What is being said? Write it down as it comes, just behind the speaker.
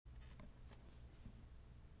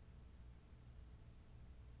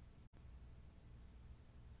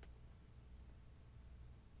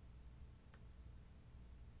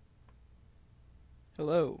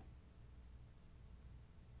Hello.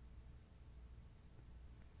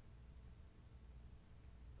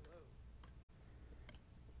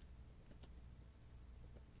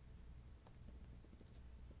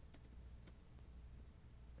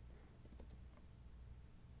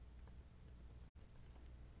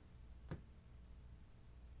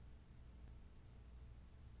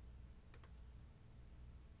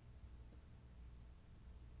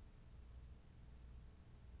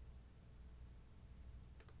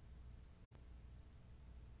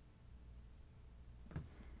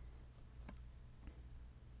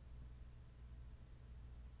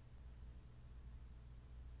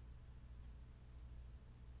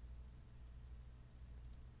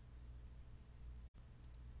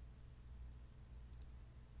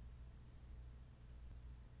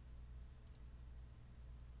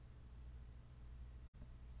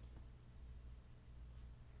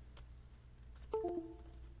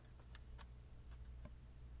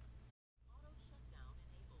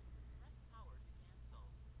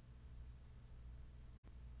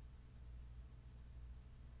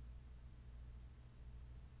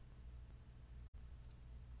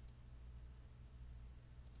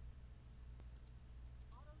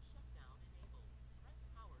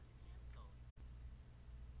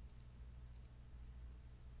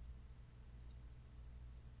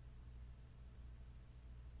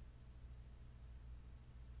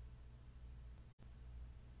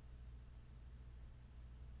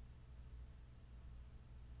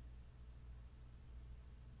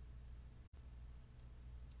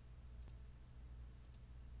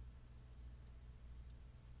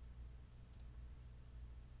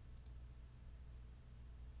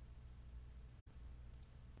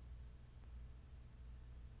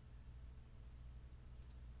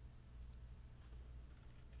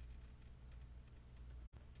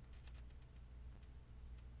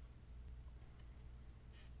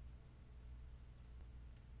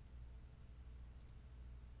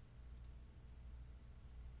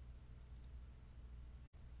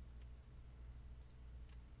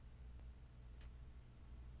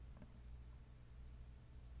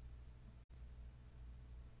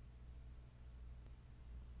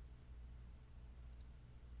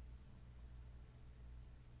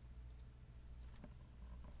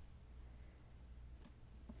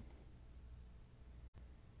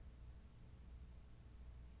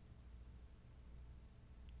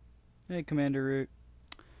 Hey, Commander Root.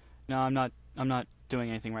 No, I'm not doing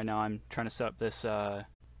anything right now. I'm trying to set up this R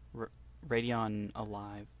Radeon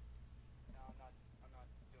Alive. No, I'm not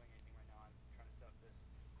doing anything right now. I'm trying to set up this.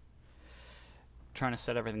 Trying to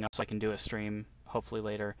set everything up so I can do a stream hopefully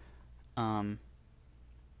later. Um,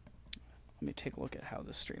 Let me take a look at how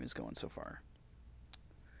this stream is going so far.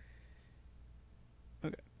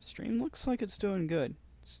 Okay, stream looks like it's doing good.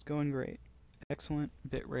 It's going great. Excellent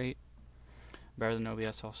bit rate. Better than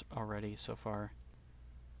OBS already so far.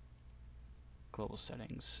 Global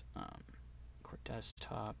settings. Core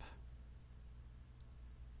desktop.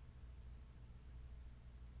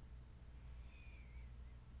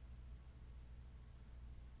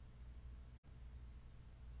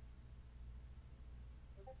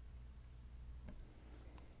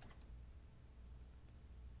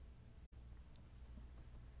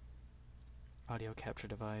 Audio capture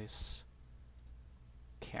device.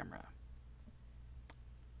 Camera.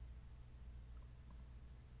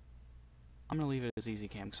 I'm going to leave it as easy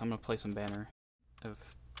cam because I'm going to play some Banner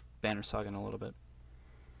Saga in a little bit.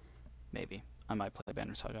 Maybe. I might play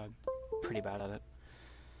Banner Saga. I'm pretty bad at it.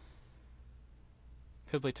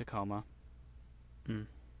 Could play Tacoma.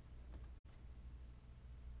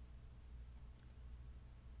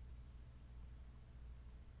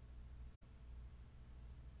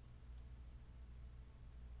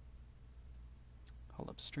 Hold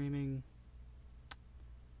up streaming.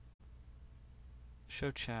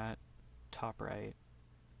 Show chat. Top right.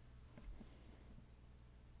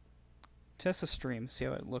 Test the stream. See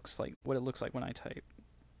how it looks like. What it looks like when I type.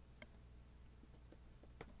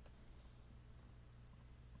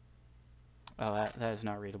 Oh, that is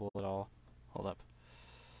not readable at all. Hold up.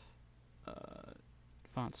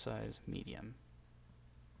 Font size medium.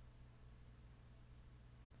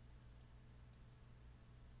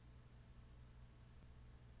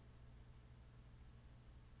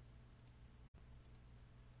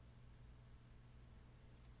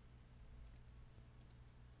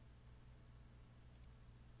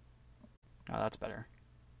 Oh, that's better.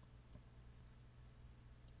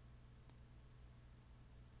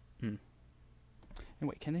 And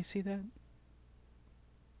wait, can they see that?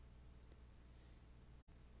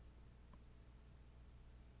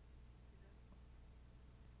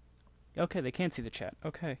 Okay, they can see the chat.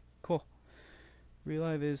 Okay, cool.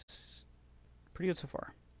 Relive is pretty good so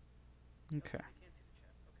far. Okay.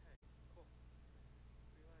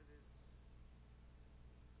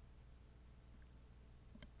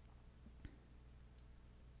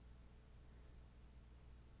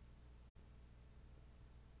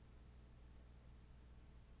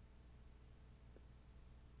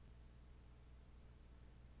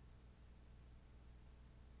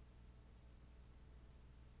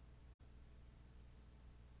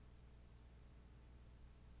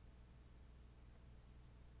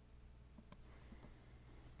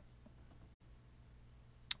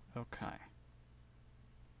 Okay.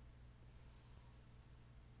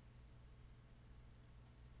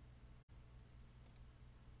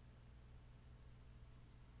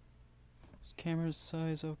 Is camera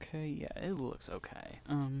size okay? Yeah, it looks okay.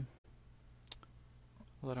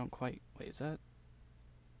 Well, I don't quite. Wait, is that?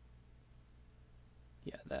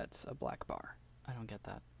 Yeah, that's a black bar. I don't get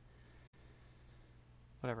that.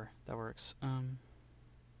 Whatever, that works.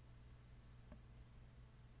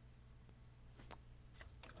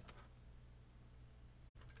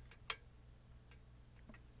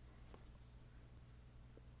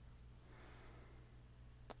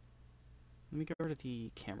 Let me get rid of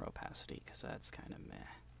the camera opacity, because that's kind of meh.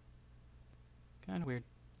 Kind of weird.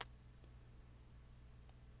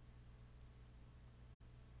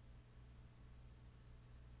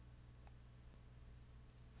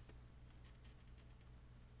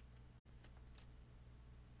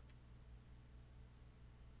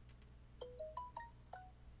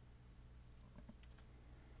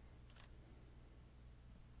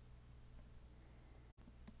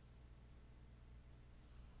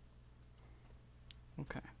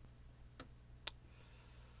 Okay.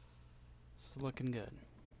 This is looking good.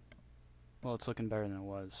 Well, it's looking better than it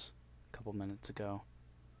was a couple minutes ago.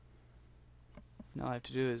 Now all I have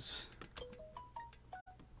to do is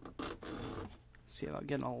see about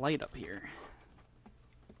getting a light up here.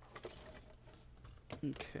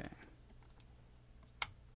 Okay.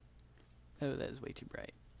 Oh, that is way too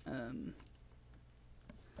bright.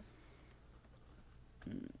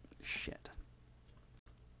 Shit.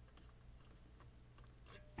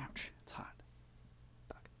 Ouch, it's hot.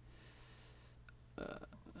 Fuck. Let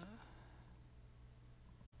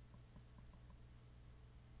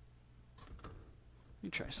me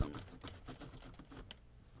try something.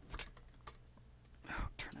 Oh,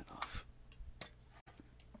 turn it off.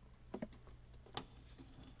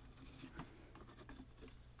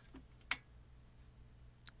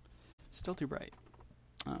 Still too bright.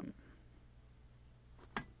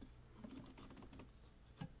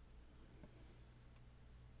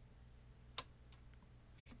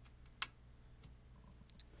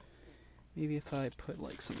 Maybe if I put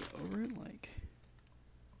like something over it, like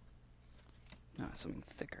something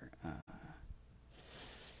thicker.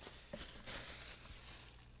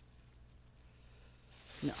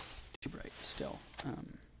 No, too bright still.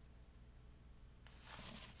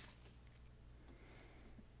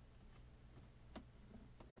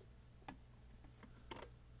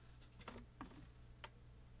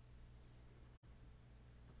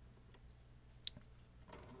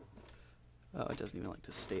 Oh, it doesn't even like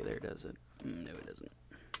to stay there, does it? No, it doesn't.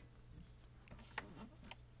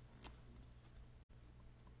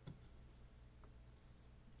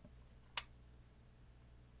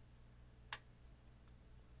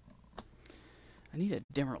 I need a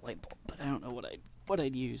dimmer light bulb, but I don't know what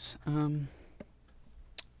I'd use. And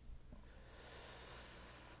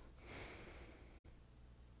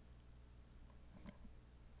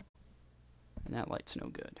that light's no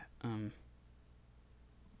good. Let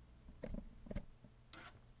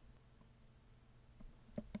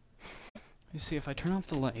me see if I turn off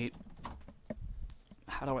the light.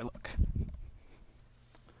 How do I look?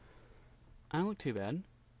 I don't look too bad.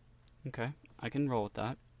 Okay, I can roll with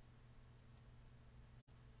that.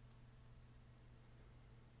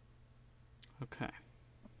 Okay.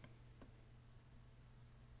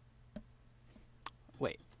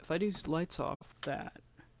 Wait, if I do lights off,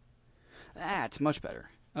 that's much better.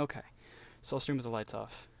 Okay, so I'll stream with the lights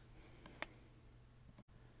off.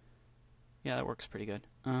 Yeah, that works pretty good.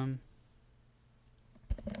 I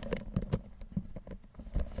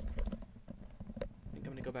think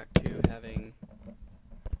I'm gonna go back to having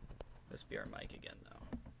this be our mic again, though.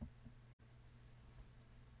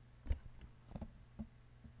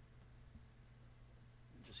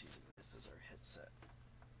 I'm just using this as our headset.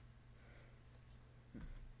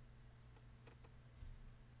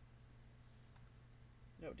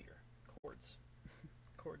 Oh dear, cords.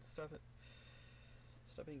 Cords, stop it.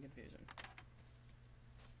 Stop being confusing.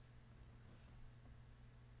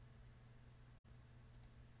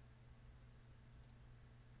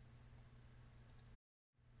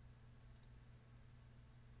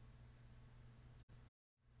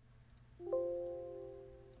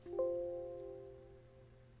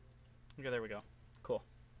 Okay, there we go. Cool.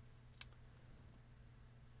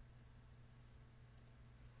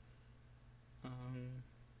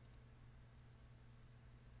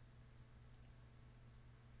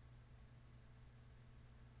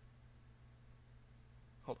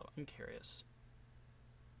 Hold on, I'm curious.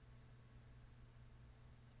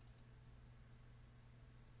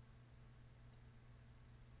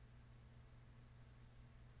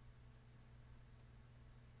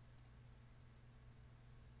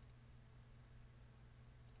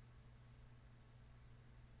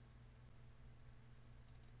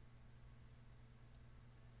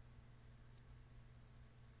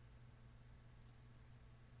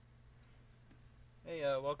 Hey,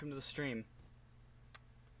 welcome to the stream.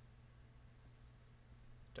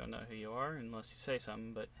 Don't know who you are unless you say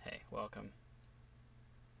something, but hey, welcome.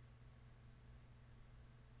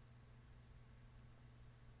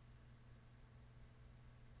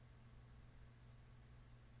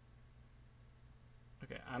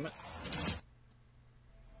 Okay, I'm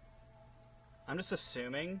just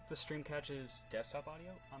assuming the stream catches desktop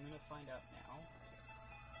audio. I'm gonna find out now.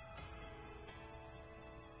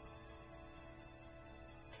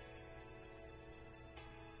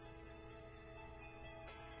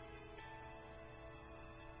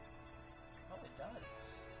 Oh, it does.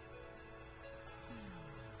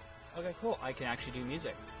 Okay, cool. I can actually do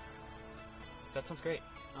music. That sounds great.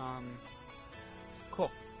 Cool.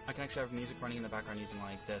 I can actually have music running in the background using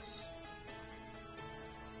like this.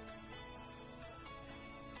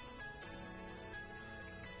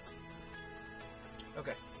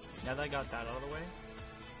 Okay, now that I got that out of the way,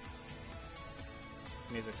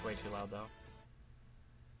 music's way too loud though.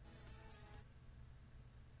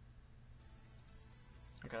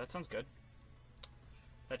 Okay, that sounds good.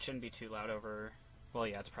 That shouldn't be too loud over, well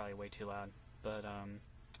yeah, it's probably way too loud, but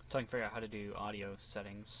until I can figure out how to do audio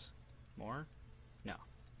settings more? No.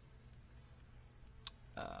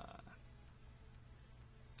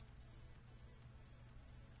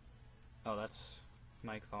 Oh, that's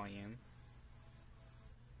mic volume.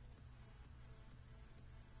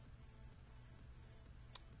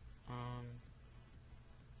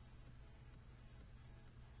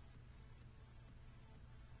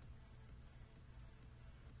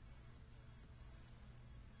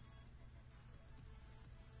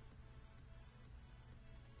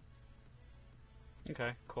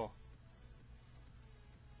 Okay, cool.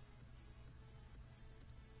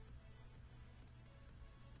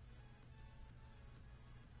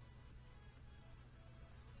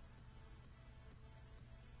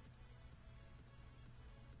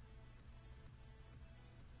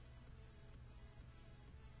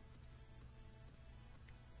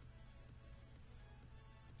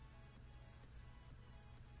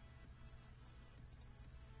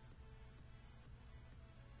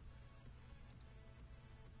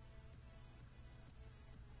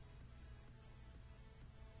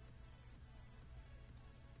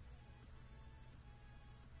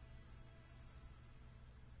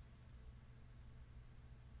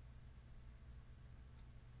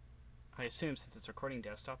 I assume since it's recording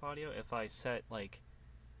desktop audio, if I set like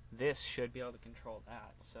this should be able to control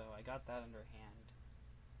that, so I got that under hand.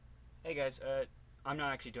 Hey guys, I'm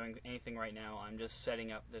not actually doing anything right now. I'm just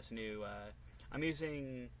setting up this new, I'm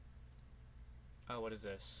using, what is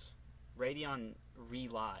this? Radeon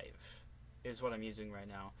Relive is what I'm using right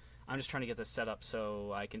now. I'm just trying to get this set up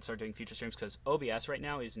so I can start doing future streams because OBS right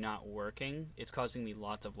now is not working. It's causing me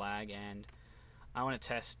lots of lag, and I want to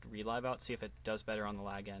test Relive out, see if it does better on the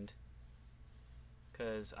lag end.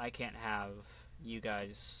 Because I can't have you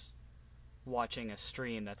guys watching a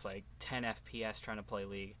stream that's like 10 FPS trying to play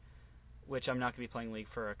League, which I'm not going to be playing League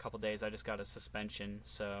for a couple days. I just got a suspension,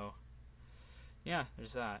 so yeah,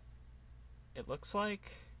 there's that. It looks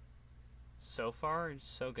like so far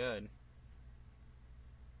so good.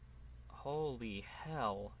 Holy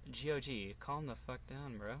hell. GOG, calm the fuck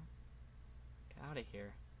down, bro. Get out of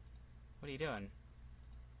here. What are you doing?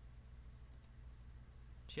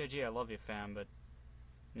 GOG, I love you, fam, but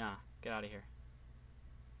nah, get out of here.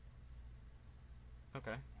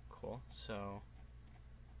 Okay, cool. So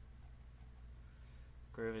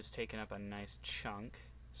Groove is taking up a nice chunk,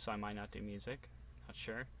 so I might not do music. Not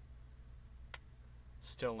sure.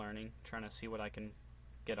 Still learning, trying to see what I can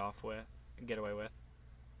get away with.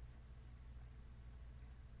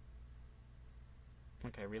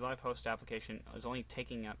 Okay, Relive host application is only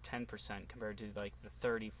taking up 10% compared to like the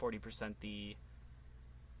 30-40% the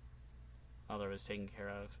other was taking care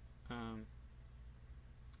of.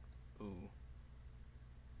 Ooh.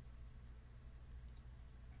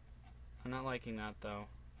 I'm not liking that though.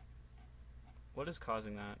 What is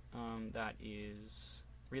causing that? That is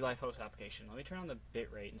Relive host application. Let me turn on the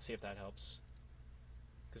bitrate and see if that helps.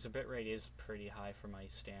 Because the bitrate is pretty high for my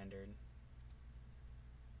standard.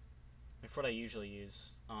 Like what I usually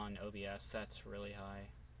use on OBS, that's really high.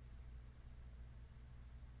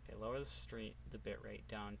 Okay, lower the bitrate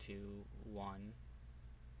down to 1.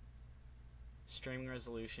 Streaming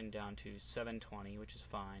resolution down to 720, which is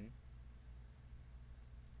fine.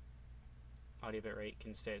 Audio bitrate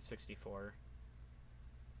can stay at 64.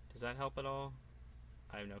 Does that help at all?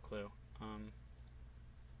 I have no clue.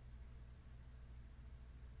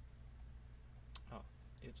 Oh,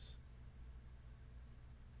 oops.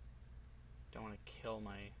 Don't want to kill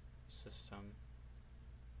my system.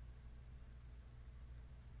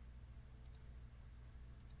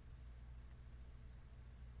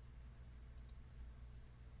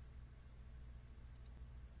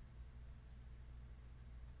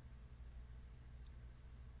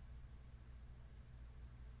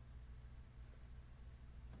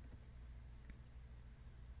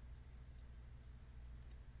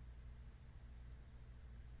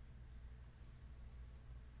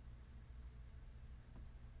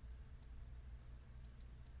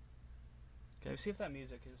 Okay, see if that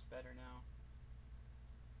music is better now.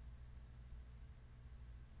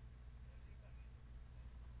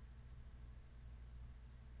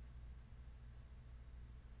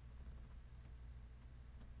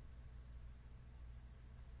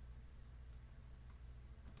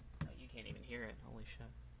 You can't even hear it. Holy shit.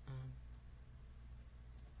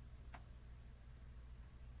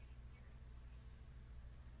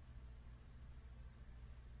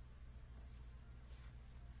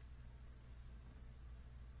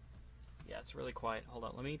 Yeah, it's really quiet. Hold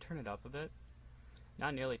on, let me turn it up a bit.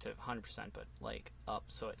 Not nearly to 100%, but like up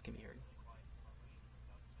so it can be heard.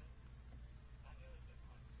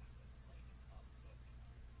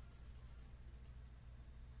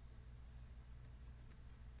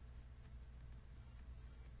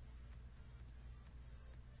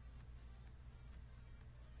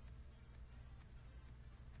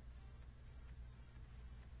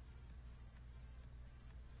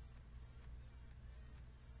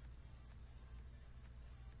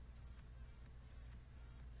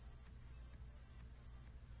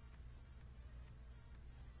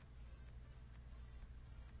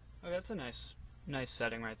 Oh, that's a nice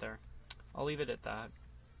setting right there. I'll leave it at that.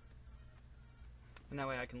 And that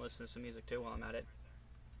way I can listen to some music too while I'm at it.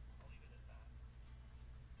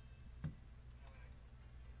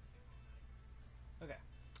 Okay,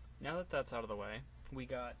 now that that's out of the way, we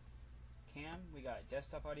got cam, we got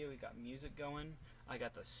desktop audio, we got music going. I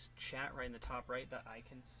got the chat right in the top right that I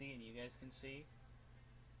can see and you guys can see.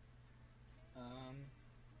 I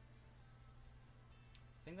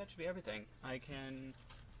think that should be everything. I can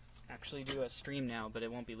actually do a stream now, but it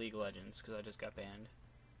won't be League of Legends because I just got banned.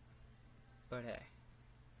 But hey,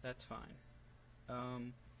 that's fine.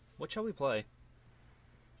 What shall we play?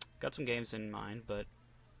 Got some games in mind, but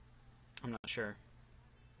I'm not sure.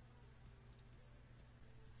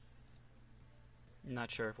 I'm not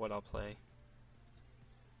sure of what I'll play.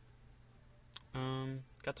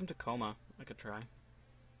 Got some Tacoma I could try.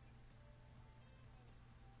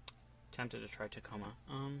 Tempted to try Tacoma.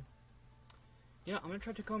 Yeah, I'm gonna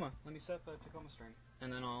try Tacoma. Let me set up a Tacoma stream.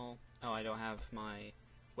 And then oh, I don't have my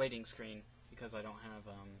waiting screen because I don't have,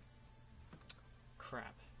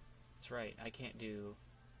 crap. That's right, I can't do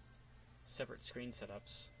separate screen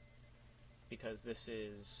setups because this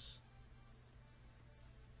is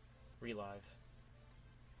Relive.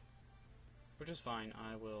 Which is fine,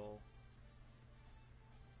 I'll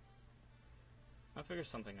figure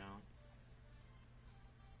something out.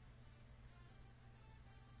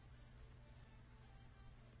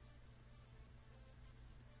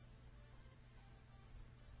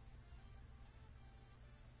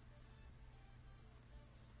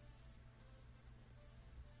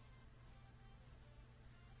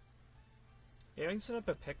 Yeah, I can set up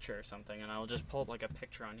a picture or something, and I'll just pull up like a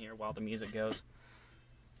picture on here while the music goes.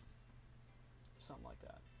 Something like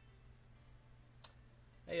that.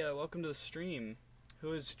 Hey, welcome to the stream.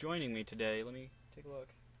 Who is joining me today? Let me take a look.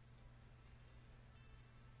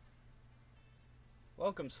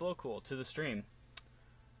 Welcome, Slowcool, to the stream.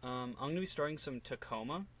 I'm going to be starting some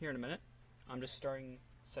Tacoma here in a minute. I'm just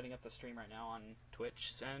setting up the stream right now on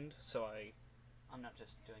Twitch's end, so I'm not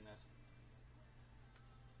just doing this.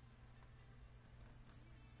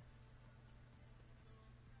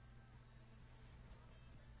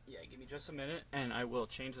 Yeah, give me just a minute, and I will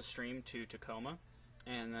change the stream to Tacoma,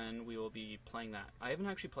 and then we will be playing that. I haven't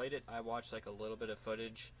actually played it. I watched like a little bit of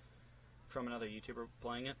footage from another YouTuber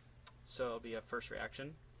playing it, so it'll be a first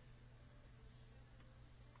reaction.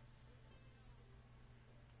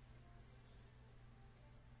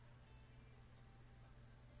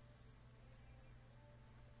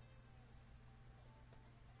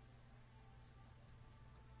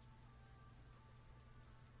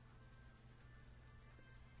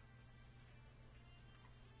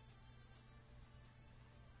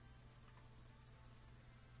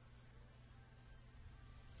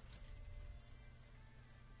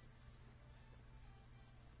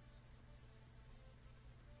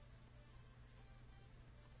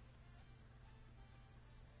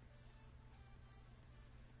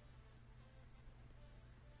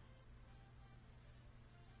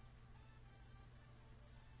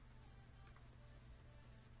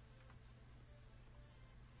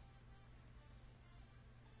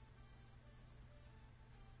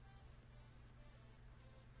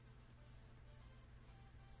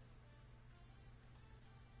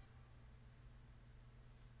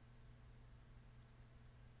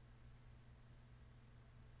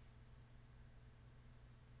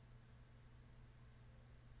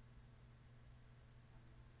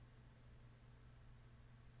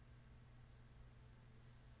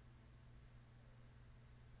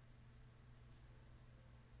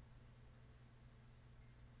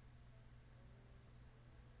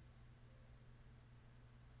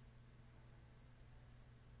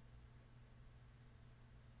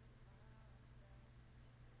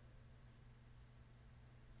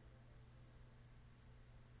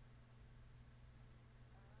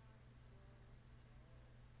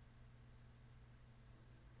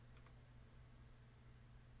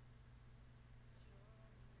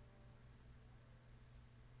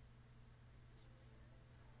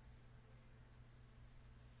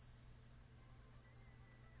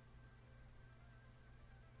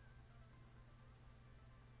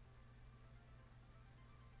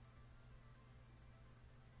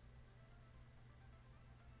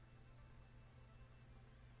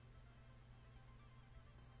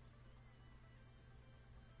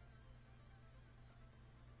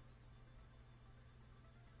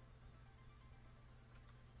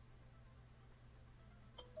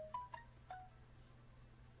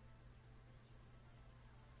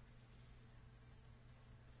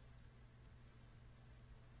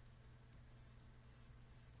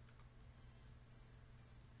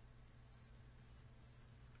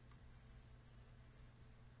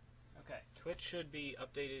 Twitch should be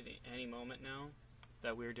updated any moment now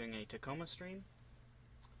that we're doing a Tacoma stream.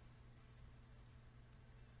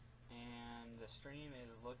 And the stream is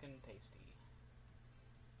looking tasty.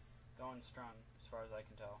 Going strong, as far as I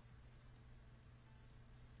can tell.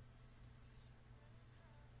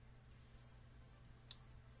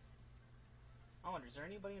 I wonder, is there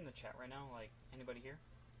anybody in the chat right now? Like, anybody here?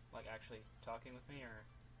 Like, actually talking with me, or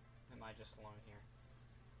am I just alone here?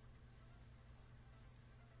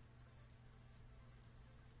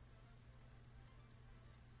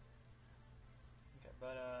 Okay,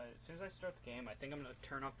 but as soon as I start the game, I think I'm going to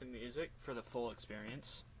turn off the music for the full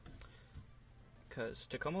experience. Because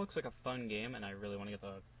Tacoma looks like a fun game, and I really want to get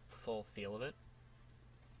the full feel of it.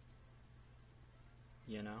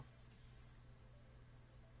 You know?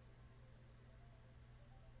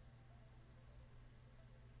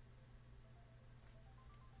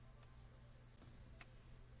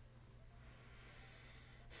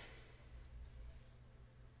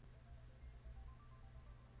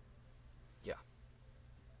 Yeah.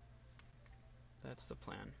 That's the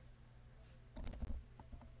plan.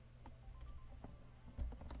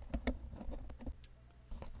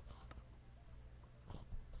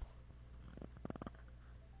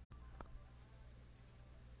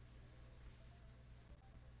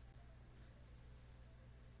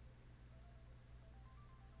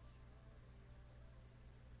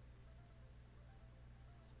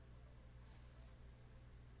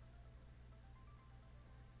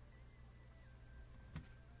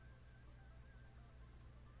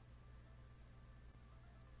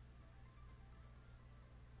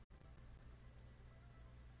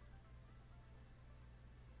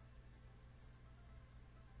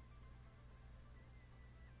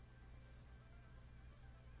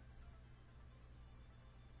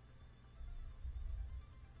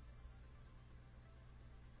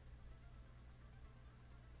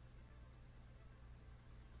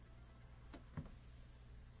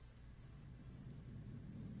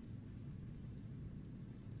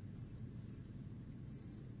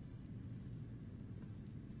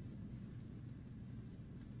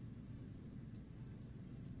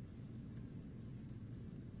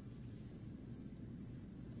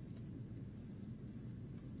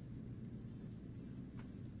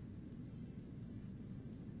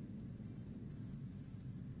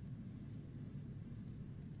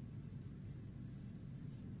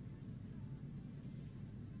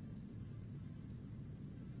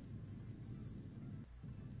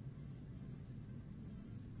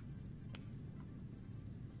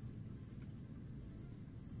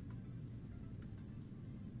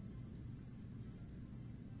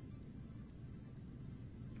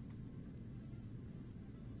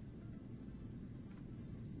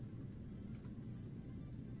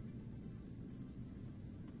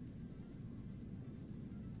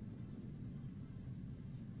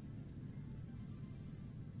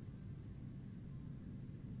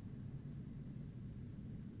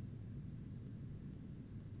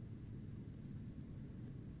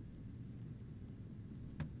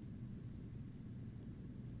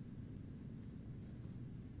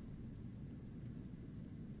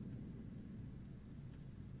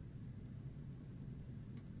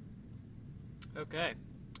 Okay.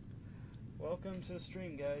 Welcome to the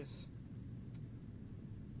stream, guys.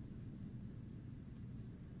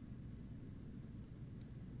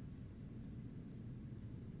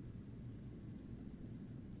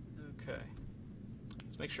 Okay.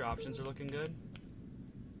 Let's make sure options are looking good.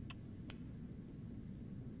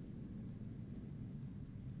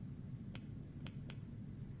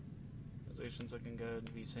 Resolution's looking good.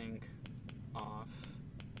 VSync off.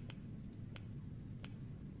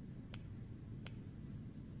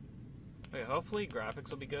 Okay, hopefully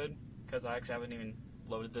graphics will be good, because I actually haven't even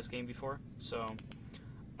loaded this game before, so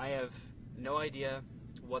I have no idea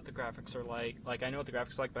what the graphics are like. Like, I know what the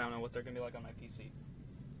graphics are like, but I don't know what they're going to be like on my PC.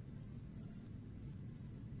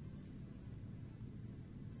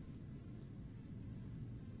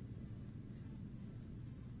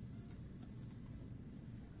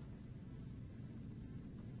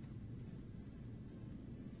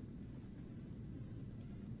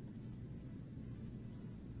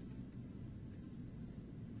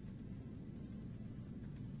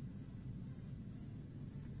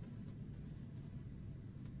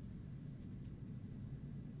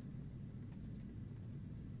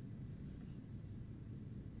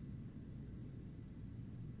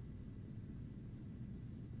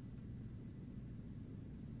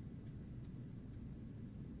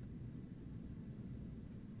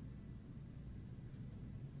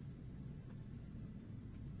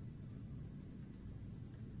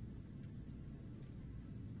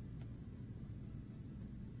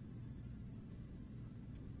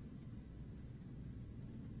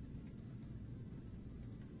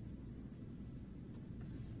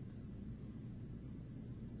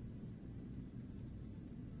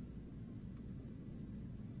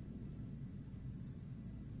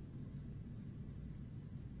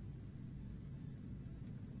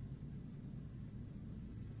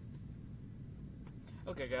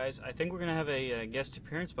 Okay, guys, I think we're gonna have a guest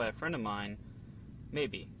appearance by a friend of mine.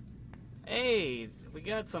 Maybe. Hey, we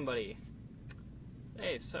got somebody.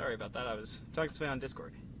 Hey, sorry about that. I was talking to somebody on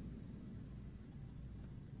Discord.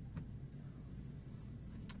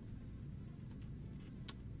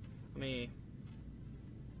 Let me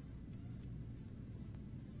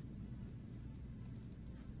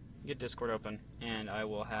get Discord open, and I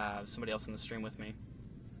will have somebody else in the stream with me.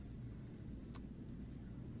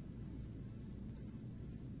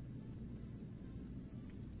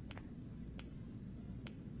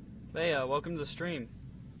 Hey, welcome to the stream.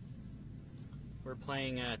 We're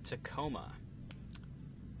playing Tacoma.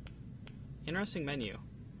 Interesting menu.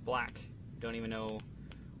 Black. Don't even know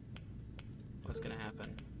what's gonna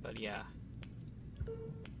happen, but yeah.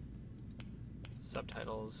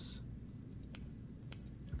 Subtitles.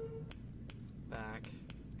 Back.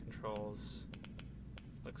 Controls.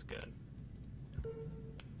 Looks good.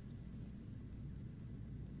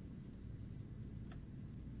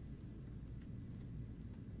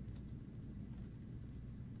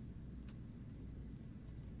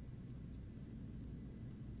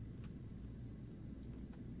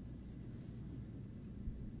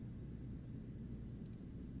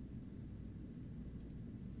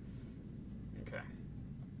 Okay.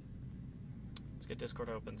 Let's get Discord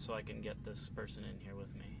open so I can get this person in here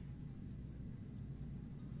with me.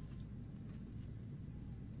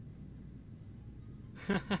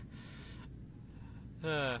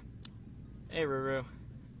 Hey Ruru.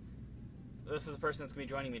 This is the person that's going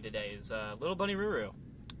to be joining me today is Little Bunny Ruru.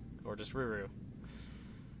 Or just Ruru.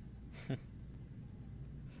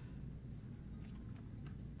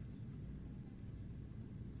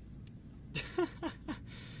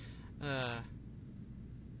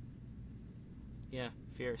 Yeah,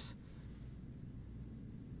 fierce.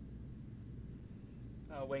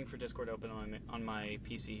 Waiting for Discord open on my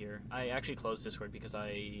PC here. I actually closed Discord because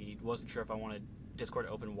I wasn't sure if I wanted Discord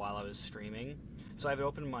open while I was streaming. So I have it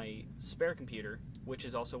open on my spare computer, which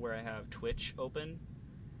is also where I have Twitch open.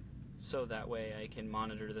 So that way I can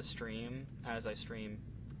monitor the stream as I stream.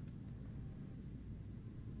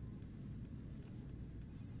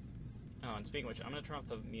 Oh, and speaking of which, I'm going to turn off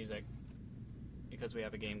the music because we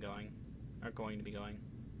have a game going, or going to be going.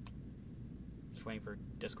 Just waiting for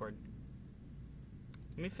Discord.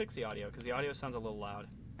 Let me fix the audio, because the audio sounds a little loud.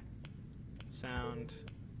 Sound,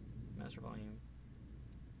 master volume,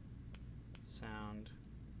 sound.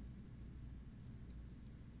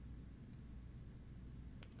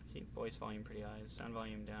 Keep voice volume pretty high, sound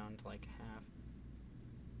volume down to like half.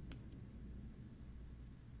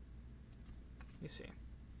 Let me see.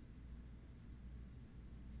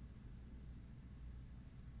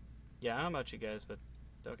 Yeah, I don't know about you guys, but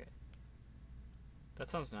okay. That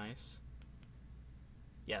sounds nice.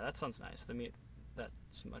 Yeah, that sounds nice.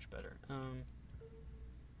 That's much better.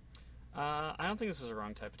 I don't think this is the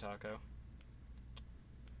wrong type of taco.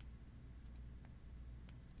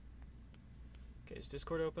 Okay, is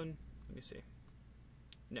Discord open? Let me see.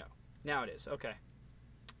 No. Now it is. Okay.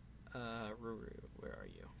 Ruru, where are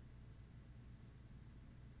you?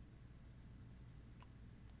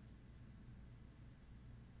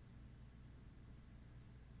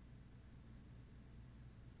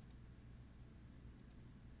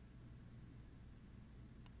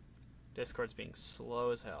 Discord's being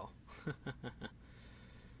slow as hell.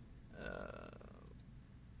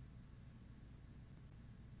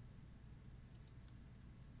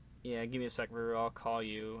 Yeah, give me a sec, Ruru. I'll call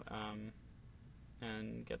you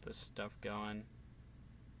and get this stuff going.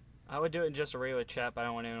 I would do it in just a regular chat, but I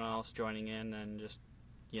don't want anyone else joining in and just,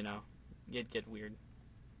 you know, get weird.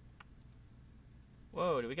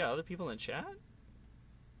 Whoa, do we got other people in chat?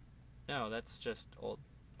 No, that's just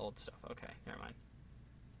old stuff. Okay, never mind.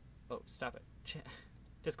 Oh, stop it.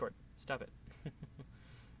 Discord, stop it.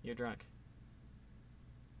 You're drunk.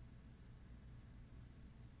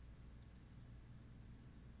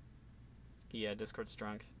 Yeah, Discord's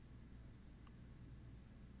drunk.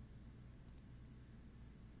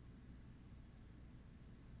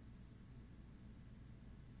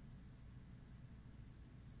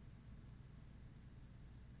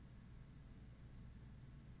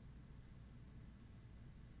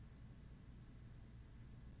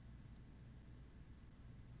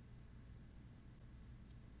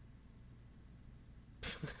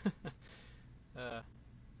 uh,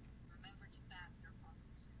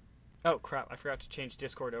 oh crap, I forgot to change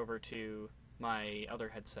Discord over to my other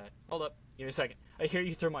headset. Hold up, give me a second. I hear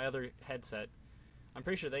you through my other headset. I'm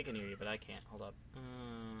pretty sure they can hear you, but I can't. Hold up.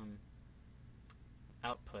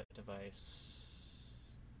 Output device.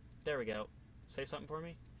 There we go. Say something for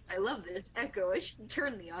me? I love this echo. I should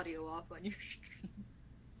turn the audio off on your stream.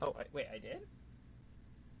 Oh, wait, I did?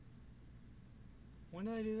 When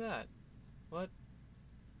did I do that? What?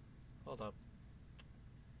 Hold up.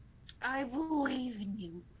 I believe in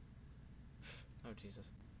you. Oh, Jesus.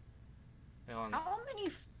 How many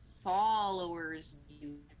followers do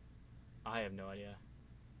you I have no idea.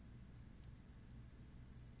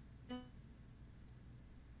 have?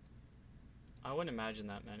 I wouldn't imagine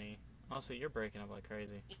that many. Also, you're breaking up like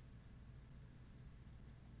crazy.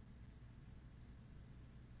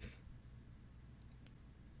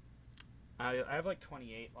 I have like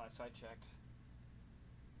 28 last I checked.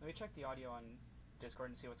 Let me check the audio on Discord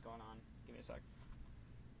and see what's going on. Give me a sec.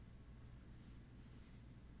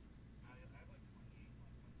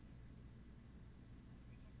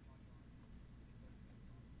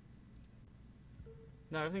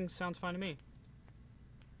 No, everything sounds fine to me.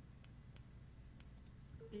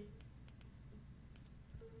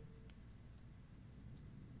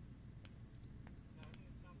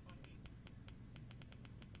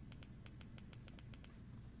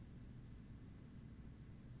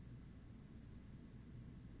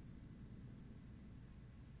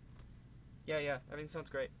 Yeah, everything sounds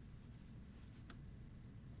great.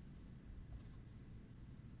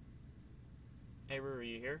 Hey, Ruru, are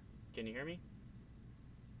you here? Can you hear me?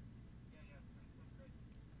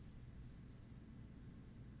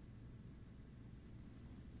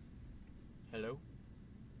 Hello?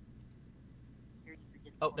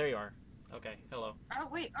 Oh, there you are. Okay, hello. Oh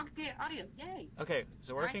wait, okay, audio, yay! Okay, is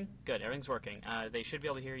it Hi. working? Good, everything's working. They should be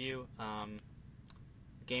able to hear you.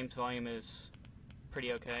 Game's volume is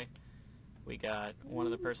pretty okay. We got one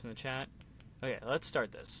other person in the chat. Okay, let's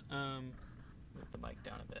start this. Move the mic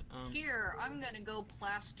down a bit. Here, I'm gonna go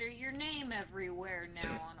plaster your name everywhere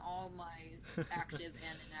now on all my active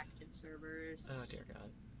and inactive Oh servers. dear God.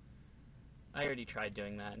 I already tried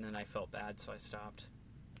doing that and then I felt bad, so I stopped.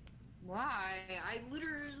 Why? I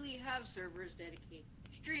literally have servers dedicated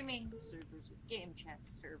to streaming, servers with game chat,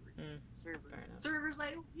 servers, Fair servers, and enough. servers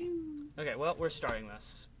I don't use. Okay, well, we're starting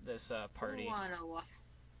this Who party. wanna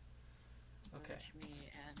Okay. watch me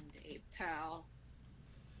and a pal?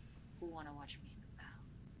 Who wanna watch me and a pal?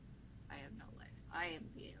 I have no life. I am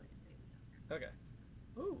the alien baby. Okay.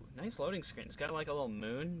 Ooh, nice loading screen. It's got like a little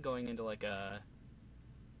moon going into like a.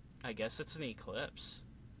 I guess it's an eclipse.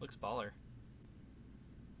 Looks baller.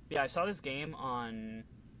 Yeah, I saw this game on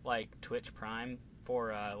like Twitch Prime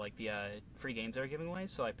for like the free games they were giving away,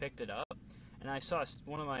 so I picked it up, and I saw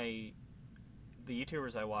one of the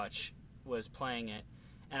YouTubers I watch was playing it,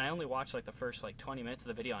 and I only watched like the first like 20 minutes of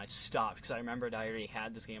the video, and I stopped because I remembered I already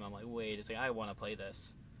had this game. I'm like, wait a second, I want to play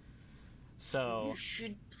this. You So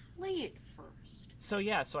should play it first.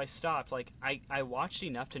 yeah, so I stopped. Like I watched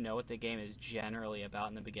enough to know what the game is generally about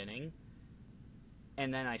in the beginning,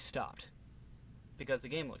 and then I stopped because the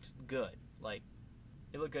game looks good. Like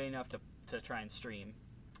it looked good enough to try and stream.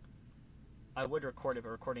 I would record it, but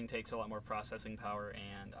recording takes a lot more processing power,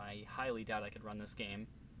 and I highly doubt I could run this game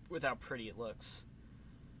with how pretty it looks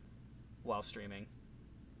while streaming.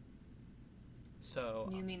 So,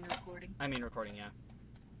 You mean recording? I mean recording, yeah.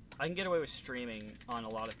 I can get away with streaming on a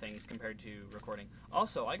lot of things compared to recording.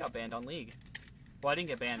 Also, I got banned on League. Well, I didn't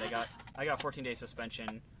get banned. I got 14-day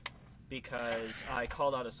suspension because I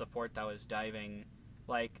called out a support that was diving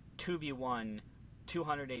like 2v1,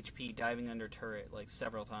 200 HP diving under turret like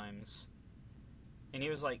several times. And he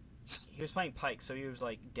was playing Pike, so he was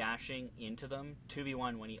like dashing into them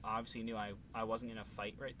 2v1 when he obviously knew I wasn't gonna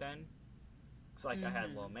fight right then. Cause like I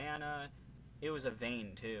had low Mm-hmm. mana. It was a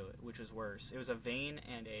Vayne too, which was worse. It was a Vayne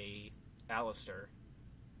and a Alistair.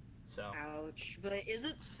 So Ouch. But is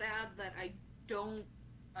it sad that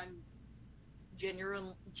I'm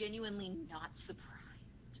genuinely not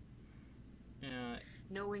surprised yeah.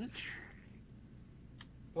 knowing.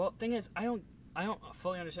 Well, thing is, I don't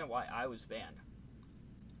fully understand why I was banned.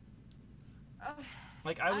 Uh,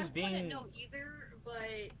 Like I I was wouldn't being know either,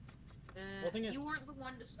 but well, thing is, you weren't the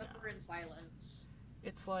one to no. suffer in silence.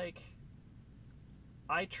 It's like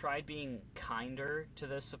I tried being kinder to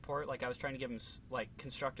this support. Like I was trying to give him like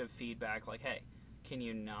constructive feedback. Like, hey, can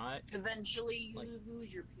you not Eventually, like you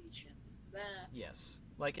lose your patience. yes.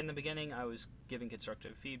 Like in the beginning, I was giving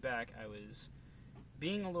constructive feedback. I was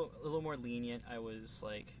being a little more lenient. I was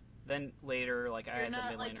like, then later, like I You're had the not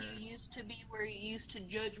mid like you laner. used to be, where you used to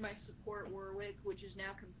judge my support Warwick, which is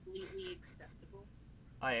now completely acceptable.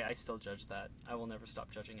 I still judge that. I will never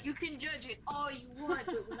stop judging it. You can judge it all you want,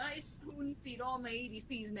 but when I spoon feed all my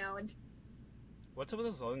ADCs now, and What's up with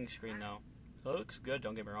this loading screen though? It looks good.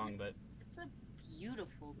 Don't get me wrong, but it's a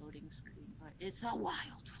beautiful loading screen, but it's a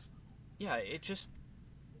wild. yeah, it just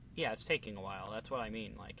yeah, it's taking a while. That's what I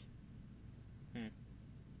mean. Like, hmm.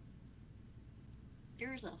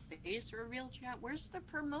 There's a face reveal chat. Where's the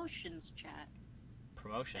promotions chat? I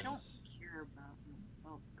don't promotions. care about.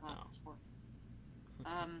 Oh God, Oh. that's horrible.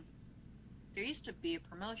 Um, there used to be a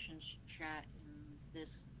promotions chat in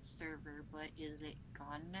this server, but is it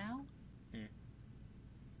gone now? Hmm.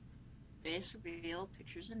 Base reveal,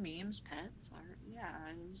 pictures and memes, pets are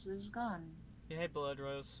it's gone. Yeah, hey, Blood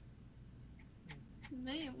Rose.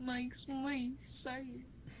 It makes me sad.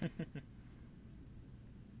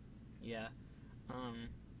 Yeah. Um.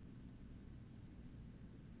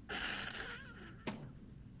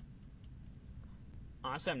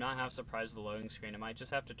 Honestly, I'm not half surprised with the loading screen. I might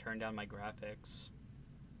just have to turn down my graphics.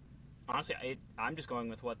 Honestly, I'm just going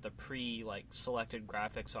with what the selected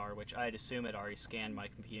graphics are, which I'd assume it already scanned my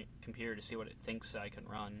computer to see what it thinks I can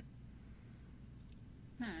run.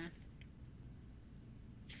 Hmm.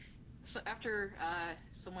 So after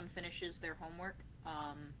someone finishes their homework,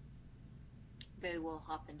 they will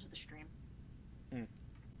hop into the stream. Hmm.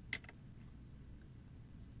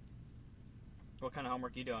 What kind of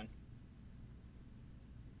homework are you doing?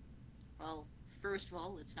 Well, first of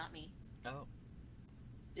all, it's not me. Oh.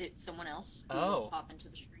 It's someone else who will Oh. hop into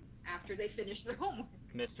the stream after they finish their homework.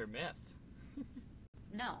 Mr. Myth.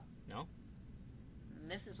 No, No?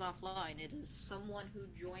 Myth is offline. It is someone who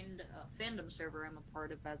joined a fandom server I'm a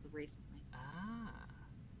part of as of recently. Ah.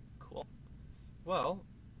 Cool. Well,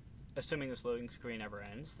 assuming this loading screen never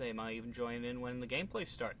ends, they might even join in when the gameplay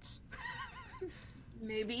starts.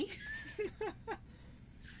 Maybe.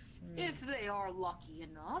 If they are lucky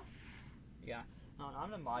enough. Yeah. I'm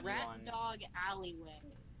gonna mod you Rat on. Dog Alleyway.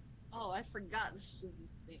 Oh, I forgot this was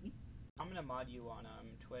a thing. I'm gonna mod you on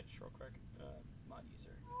Twitch real quick. Mod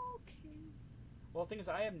user. Okay. Well, the thing is,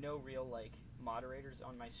 I have no real moderators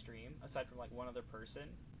on my stream aside from one other person,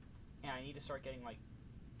 and I need to start getting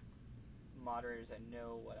moderators that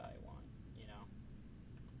know what I want. You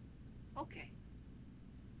know. Okay.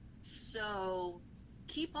 So,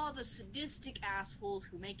 keep all the sadistic assholes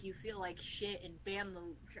who make you feel like shit and ban the.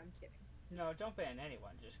 I'm kidding. No, don't ban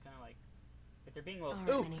anyone. Just kind of if they're being a little. All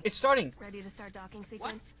right, Ooh, Minnie. it's starting. Ready to start docking What?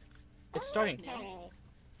 sequence? It's starting. That's new.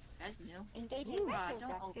 That's new. Engaging Ooh, message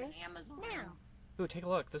don't open buster Amazon. now. Ooh, take a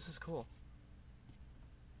look. This is cool.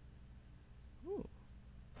 Ooh.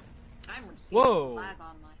 I'm receiving Whoa. lag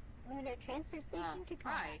on my. Lunar transfer station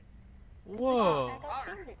Tacoma. Hi. Whoa. Cargo Are,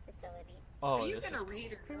 transit facility. are Oh, you this gonna is cool.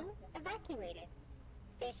 read or Crew evacuated.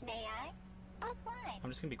 Station AI offline. I'm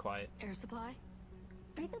just gonna be quiet. Air supply?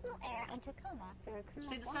 Breathable air on Tacoma for a crew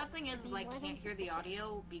See, of the one sad thing is would be I more can't than hear the sufficient.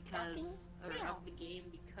 audio Docking of now. the game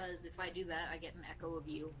because if I do that, I get an echo of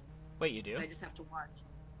you. Wait, you do? I just have to watch.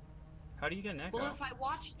 How do you get an echo? Well, if I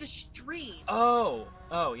watch the stream, Oh.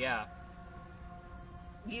 Oh, yeah.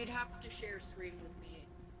 you'd have to share screen with me.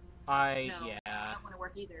 No, Yeah. that wouldn't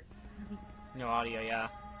work either. No audio, yeah.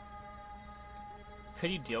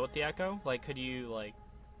 Could you deal with the echo? Could you,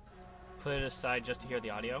 put it aside just to hear the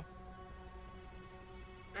audio?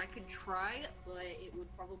 I could try, but it would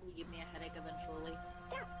probably give me a headache eventually.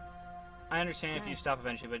 I understand if you Nice. stop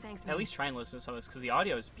eventually, but Thanks, at Minnie. least try and listen to some of this, because the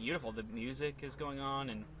audio is beautiful. The music is going on,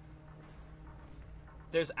 and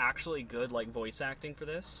there's actually good, voice acting for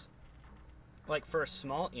this. For a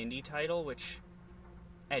small indie title, which,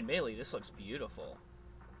 admittedly, this looks beautiful.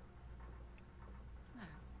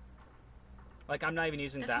 I'm not even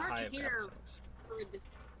using It's that hard high to of hear graphics settings. for the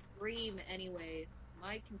stream anyway.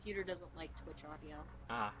 My computer doesn't like Twitch audio.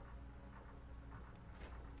 Ah.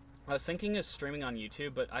 I was thinking of streaming on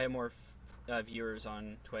YouTube, but I have more viewers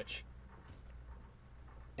on Twitch.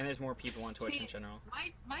 And there's more people on Twitch in See, general.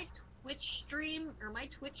 my Twitch stream or my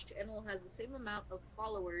Twitch channel has the same amount of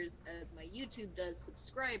followers as my YouTube does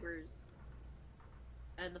subscribers.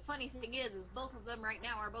 And the funny thing is both of them right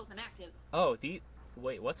now are both inactive. Oh,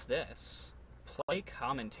 wait, what's this? Play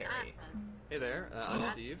commentary. That's Hey there, I'm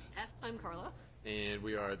Steve, I'm Carla. and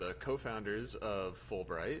we are the co-founders of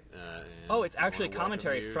Fulbright. And Oh, it's we actually wanna welcome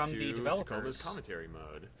commentary you from to the developers. Tacoma's commentary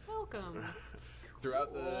mode. Welcome.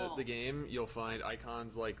 Throughout the Cool. game, you'll find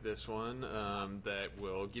icons like this one that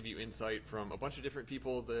will give you insight from a bunch of different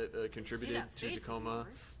people that contributed that to face of Tacoma.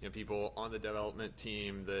 yours? People on the development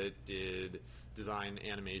team that did design,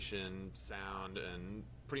 animation, sound, and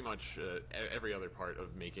pretty much every other part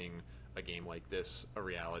of making a game like this a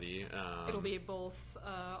reality. It'll be both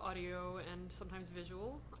audio and sometimes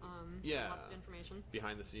visual. Yeah. So lots of information.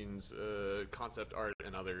 Behind the scenes concept art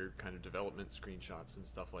and other kind of development screenshots and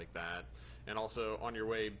stuff like that. And also on your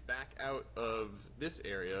way back out of this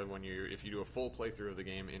area, if you do a full playthrough of the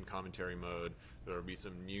game in commentary mode, there will be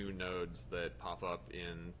some new nodes that pop up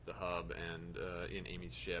in the hub and in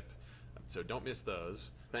Amy's ship. So don't miss those.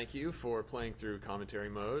 Thank you for playing through commentary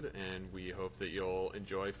mode, and we hope that you'll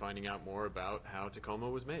enjoy finding out more about how Tacoma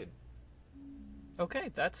was made. Okay,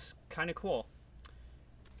 that's kind of cool.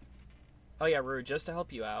 Oh yeah, Ruru, just to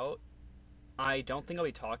help you out, I don't think I'll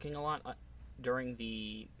be talking a lot during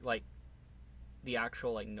the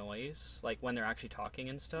actual like noise, like when they're actually talking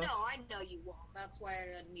and stuff. No, I know you won't. That's why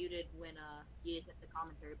I unmuted when you hit the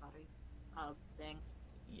commentary button thing.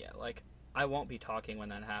 Yeah, like I won't be talking when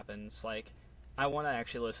that happens. Like I want to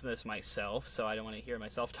actually listen to this myself, so I don't want to hear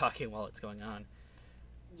myself talking while it's going on.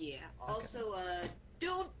 Yeah. Okay. Also,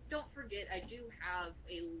 don't forget, I do have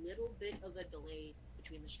a little bit of a delay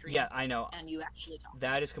between the stream. Yeah, I know. And you actually talk.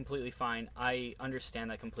 That is completely fine. I understand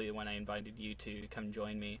that completely when I invited you to come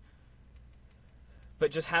join me. But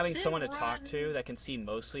just having someone to talk to that can see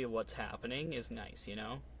mostly of what's happening is nice, you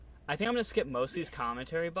know? I think I'm going to skip most of these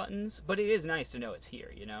commentary buttons, but it is nice to know it's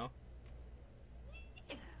here, you know?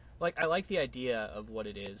 Like, I like the idea of what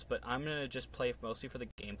it is, but I'm going to just play mostly for the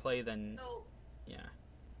gameplay, then... So, yeah.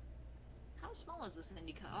 how small is this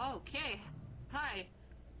Indica? Oh, okay. Hi.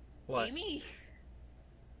 What? Amy?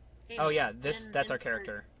 Oh Amy, yeah, that's our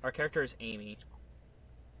character. Our character is Amy.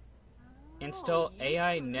 Install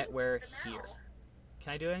AI NetWare here.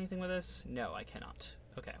 Can I do anything with this? No, I cannot.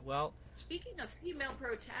 Okay, well... Speaking of female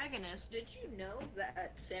protagonists, did you know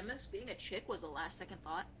that Samus being a chick was a last-second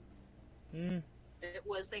thought? It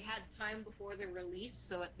was, they had time before the release,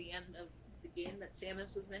 so at the end of the game that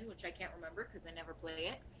Samus is in, which I can't remember because I never play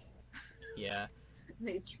it. Yeah.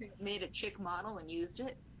 They made a chick model and used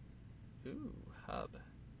it. Ooh, hub.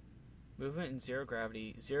 Movement in zero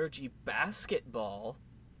gravity, zero G basketball,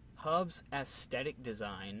 hub's aesthetic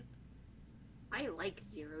design. I like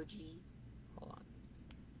zero G. Hold on.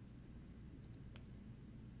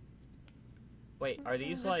 Wait, are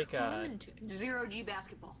these like zero G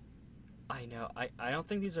basketball? I know. I don't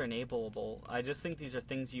think these are enableable. I just think these are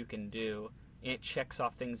things you can do, and it checks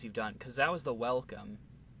off things you've done. Because that was the welcome.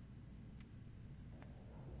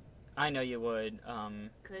 I know you would,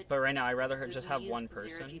 but right now I'd rather just have one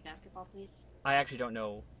person. 0G basketball, please? I actually don't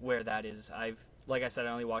know where that is. Like I said,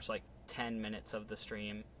 I only watched like 10 minutes of the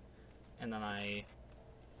stream, and then I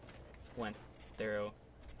went through.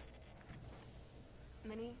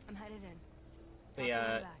 Minnie, I'm headed in. But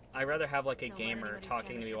yeah, I'd rather have like a gamer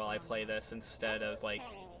talking to me while I play this instead of like,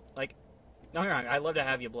 don't get me wrong, I love to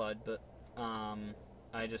have you blood, but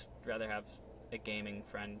I just rather have a gaming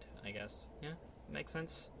friend, I guess. Yeah, makes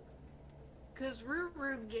sense. Because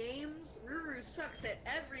Ruru sucks at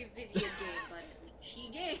every video game, but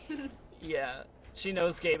she games. Yeah, she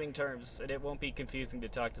knows gaming terms, and it won't be confusing to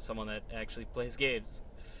talk to someone that actually plays games.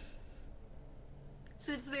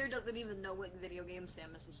 Since there doesn't even know what video game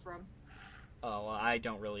Samus is from. Oh, well, I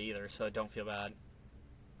don't really either, so don't feel bad.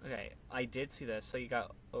 Okay, I did see this, so you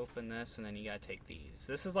gotta open this, and then you gotta take these.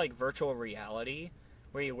 This is like virtual reality,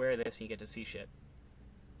 where you wear this and you get to see shit.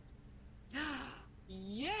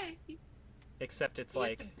 Yay! Except it's you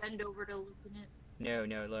like... have to bend over to look in it? No,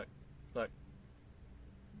 look.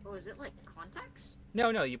 Oh, is it like contacts?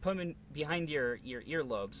 No, you put them in behind your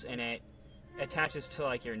earlobes, and it attaches to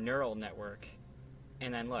like your neural network.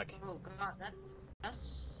 And then look. Oh god, that's...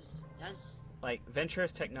 Like,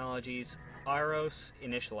 Venturous Technologies, AROS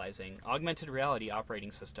Initializing, Augmented Reality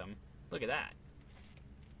Operating System. Look at that.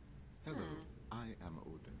 Hello, I am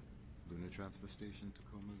Odin, Lunar Transfer Station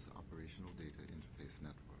Tacoma's Operational Data Interface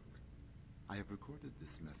Network. I have recorded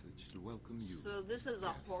this message to welcome you. So this is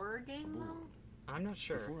a horror game aboard. now? I'm not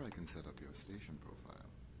sure. Before I can set up your station profile,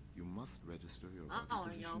 you must register your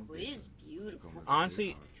no, it is beautiful.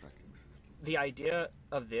 Honestly, the idea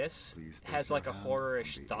of this has like a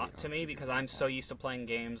horror-ish thought to me because I'm so used to playing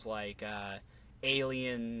games like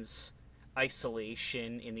Aliens,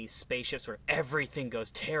 Isolation, in these spaceships where everything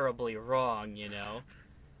goes terribly wrong, you know?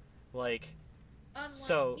 Like,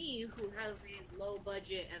 unlike me, who has a low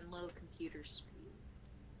budget and low computer speed.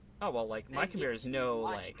 Oh, well, like, my computer's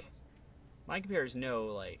no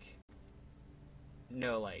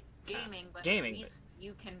gaming, but gaming, at least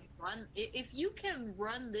you can run... If you can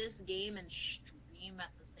run this game and stream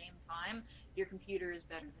at the same time, your computer is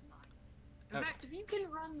better than mine. In fact, if you can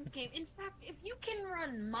run this game... In fact, if you can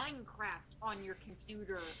run Minecraft on your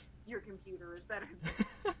computer is better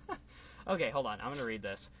than... Okay, hold on, I'm gonna read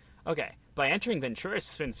this. Okay, by entering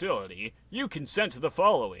Ventura's facility, you consent to the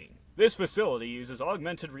following. This facility uses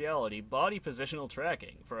augmented reality body positional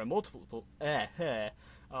tracking for a multitude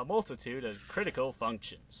of critical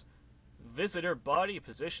functions. Visitor body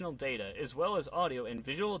positional data, as well as audio and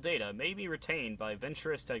visual data, may be retained by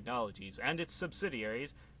Venturous Technologies and its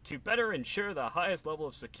subsidiaries to better ensure the highest level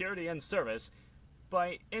of security and service.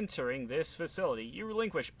 By entering this facility, you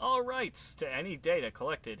relinquish all rights to any data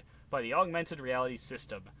collected by the augmented reality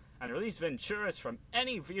system, and release Venturous from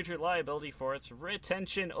any future liability for its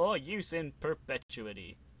retention or use in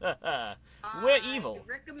perpetuity. We're evil. I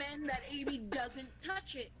recommend that Amy doesn't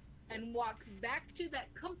touch it and walks back to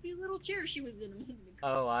that comfy little chair she was in a moment ago.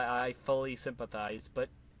 Oh, I fully sympathize, but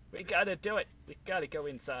we gotta do it. We gotta go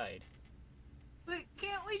inside. But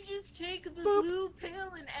can't we just take the Boop. blue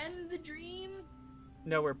pill and end the dream?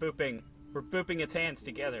 No, we're booping. We're booping its hands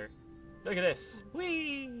together. Look at this.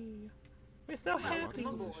 Whee! We're so Your happy.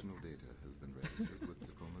 operational data has been registered with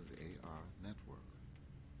Tacoma's AR network.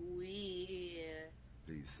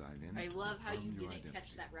 Please sign in. I to love how you confirm your didn't catch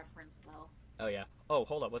identity. that reference, though. Oh yeah. Oh,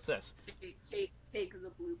 hold up. What's this? Take the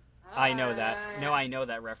blue. I know that. No, I know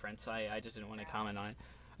that reference. I just didn't want to comment on it.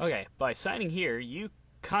 Okay. By signing here, you,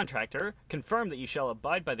 contractor, confirm that you shall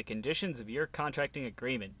abide by the conditions of your contracting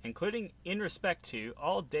agreement, including in respect to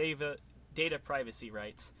all data privacy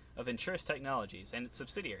rights of Insurance Technologies and its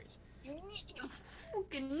subsidiaries. You need to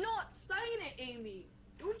fucking not sign it, Amy.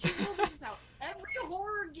 Don't you know this is how every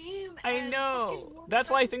horror game I and know. fucking That's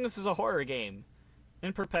why I one-sided- think this is a horror game.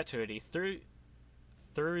 In perpetuity, through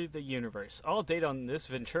the universe. All data on this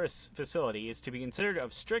Venturis facility is to be considered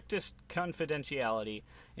of strictest confidentiality,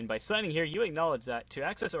 and by signing here, you acknowledge that to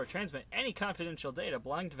access or transmit any confidential data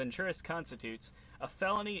belonging to Venturis constitutes a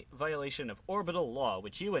felony violation of orbital law,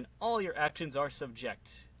 which you and all your actions are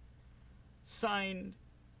subject. Signed,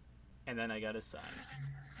 and then I gotta sign.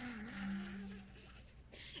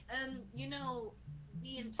 And you know,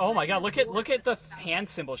 the entire Oh my god, look at the war- hand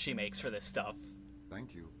symbol she makes for this stuff.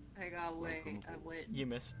 Thank you. I got away. Welcome I aboard. went. You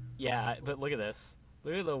missed. Yeah, but look at this.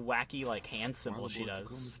 Look at the wacky like hand symbol While she aboard Tacoma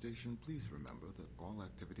does. Station, please remember that all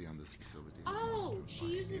activity on this facility is Oh, monitored she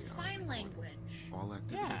by uses AR sign recording. language. All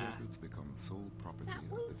activity Yeah. records become sole property That of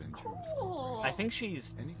the was Venturis cool. Corporation. I think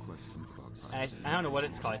she's. Any questions about I privacy? don't know what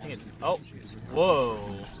it's called. I think it's. Oh, Please whoa,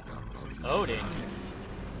 contact Odin.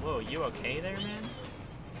 Whoa, you okay there, man?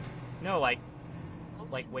 No, like,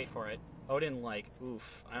 wait for it. Odin, like,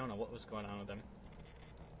 oof. I don't know what was going on with him.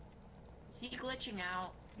 Is he glitching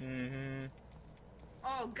out? Mm-hmm.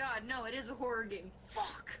 Oh god, no, it is a horror game.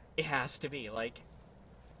 Fuck. It has to be, like,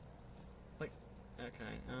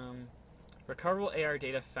 okay, recoverable AR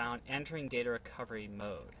data found entering data recovery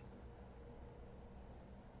mode.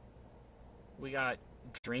 We got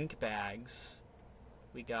drink bags.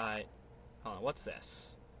 We got, hold on, what's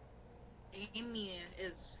this? Amy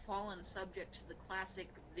is fallen subject to the classic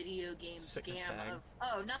video game Sickness scam bag. of,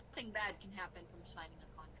 oh, nothing bad can happen from signing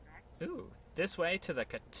a contract. Ooh, this way to the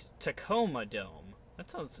Tacoma Dome. That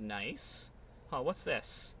sounds nice. Oh, what's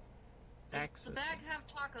this? Does Access the bag thing. have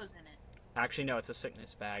tacos in it? Actually, no, it's a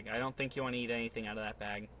sickness bag. I don't think you want to eat anything out of that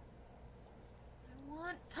bag. I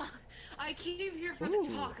want I came here for Ooh. the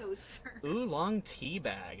tacos, sir. Oolong tea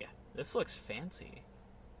bag. This looks fancy.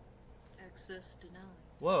 Access denied.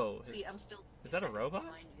 Whoa. See, I'm still is that a seconds robot?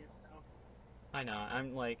 behind you, so. I know.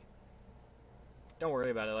 I'm like. Don't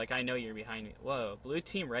worry about it. Like, I know you're behind me. Whoa. Blue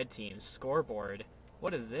team, red team. Scoreboard.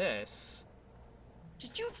 What is this?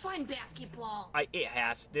 Did you find basketball?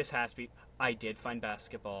 This has to be. I did find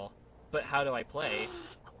basketball. But how do I play?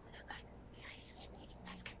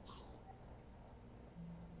 Basketball.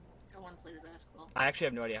 I want to play the basketball. I actually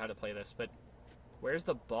have no idea how to play this, but where's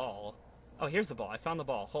the ball? Oh, here's the ball. I found the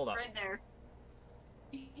ball. Hold up. Right there.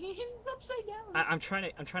 It's upside down. I'm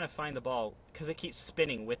trying to find the ball because it keeps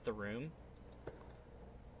spinning with the room.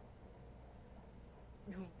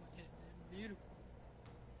 Beautiful.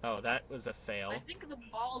 Oh, that was a fail. I think the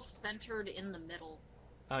ball's centered in the middle.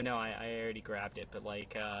 Oh no, I already grabbed it, but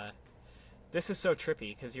like this is so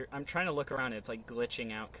trippy because I'm trying to look around and it's like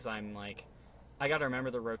glitching out because I'm like I gotta remember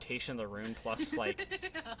the rotation of the room plus like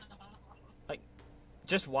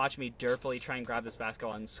just watch me derpily try and grab this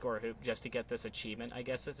basketball and score a hoop just to get this achievement. I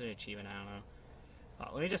guess it's an achievement. I don't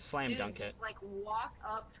know. Let me just slam Dude, dunk it. just like walk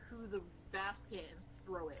up to the basket and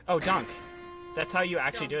throw it. Oh, dunk. That's how you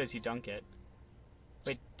actually do it. Dunk. Is you dunk it.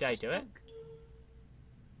 Wait, did I do it?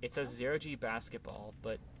 It says 0G basketball,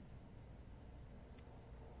 but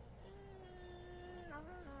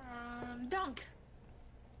Dunk.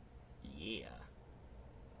 yeah.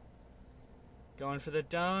 Going for the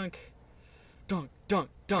dunk. Dunk, dunk,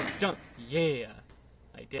 dunk, dunk. Yeah.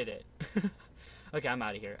 I did it. Okay, I'm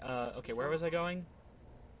out of here. Okay, where was I going?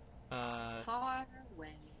 Far away.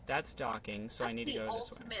 That's docking, so I need to go That's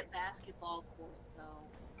this the way. ultimate basketball court, though.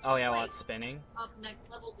 Oh yeah, It's while like it's spinning. up next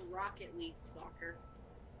level to Rocket League soccer.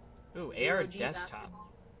 Ooh, AR Zero G desktop.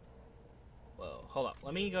 basketball. Whoa, hold up.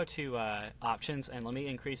 Let me go to options and let me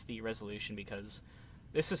increase the resolution because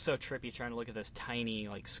this is so trippy trying to look at this tiny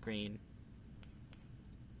like screen.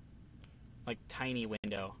 Like tiny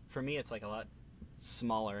window. For me it's like a lot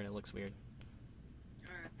smaller and it looks weird.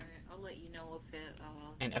 Alright, I'll let you know if it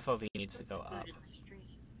And FOV needs to go looks up. good in the stream.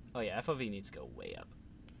 Oh yeah, FOV needs to go way up.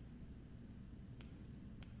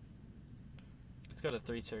 Let's go to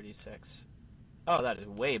 336. Oh, that is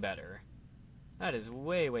way better. That is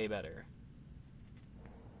way, way better.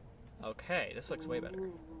 Okay, this looks way better.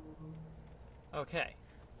 Ooh. Okay.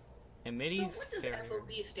 So Emity what does fair.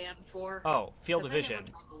 FOV stand for? Oh, field of 'Cause I never vision.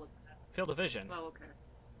 toggle with that. Field of vision. Oh, okay.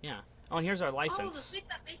 Yeah. Oh, and here's our Oh, the license. thing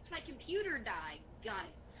that makes my computer die. Got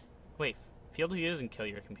it. Wait, field of view doesn't kill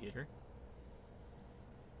your computer.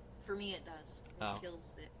 For me, it does. It Oh.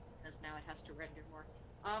 kills it because now it has to render more.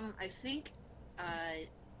 I think,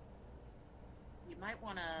 you might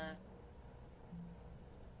want to.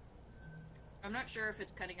 I'm not sure if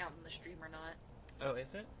it's cutting out in the stream or not, Oh,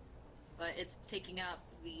 is it? but it's taking out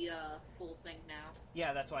the full thing now.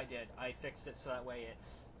 Yeah, that's what I did. I fixed it so that way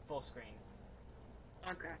it's full screen.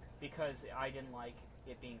 Okay. Because I didn't like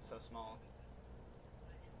it being so small.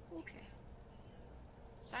 Okay.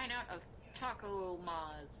 Sign out of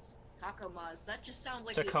Tacoma's. Tacoma's. That just sounds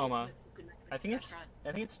like Tacoma. the ultimate I think it's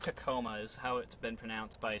restaurant. Tacoma is how it's been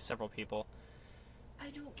pronounced by several people. I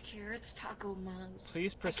don't care. It's Tacoma's.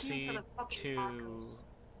 Please I came for proceed the fucking to tacos.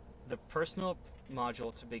 the personal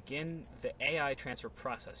module to begin the AI transfer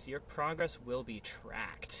process. Your progress will be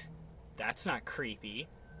tracked. That's not creepy.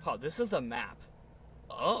 Oh, this is the map.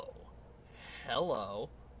 Oh. Hello.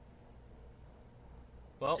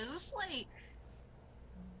 Well, Is this like?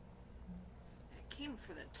 I came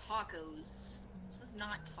for the tacos. This is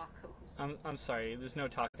not tacos. I'm sorry, there's no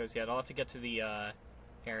tacos yet. I'll have to get to the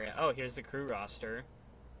area. Oh, here's the crew roster.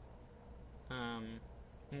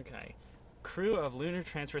 Okay. Crew of Lunar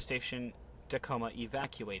Transfer Station Tacoma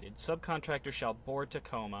evacuated. Subcontractor shall board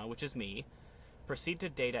Tacoma, which is me. Proceed to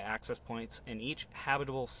data access points in each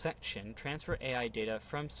habitable section. Transfer AI data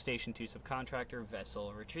from station to subcontractor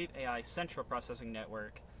vessel. Retrieve AI central processing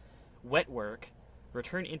network. Wet work.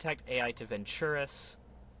 Return intact AI to Venturis.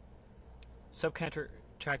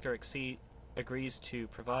 Subcontractor agrees to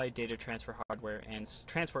provide data transfer hardware and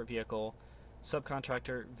transport vehicle.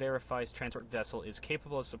 Subcontractor verifies transport vessel is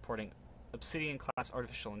capable of supporting Obsidian class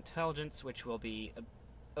artificial intelligence, which will be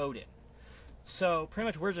Odin. So pretty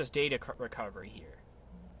much we're just data recovery here.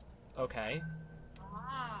 Okay.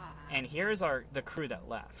 Ah. And here's the crew that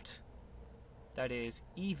left. That is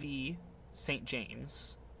EV St.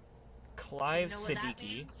 James, Clive You know what that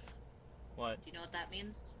Siddiqui. means? What? Do you know what that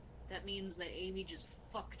means? That means that Amy just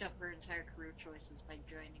fucked up her entire career choices by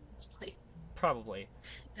joining this place Probably.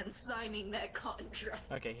 and signing that contract.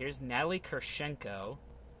 Okay, here's Natalie Kershenko,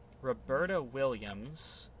 Roberta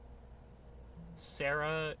Williams,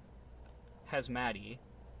 Sarah Hasmati,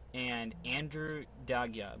 and Andrew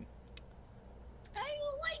Dagyab. I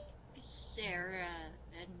like Sarah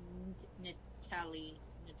and Natalie.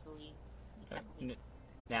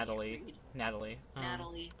 Natalie.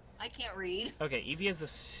 Natalie. I can't read. Okay, Evie is the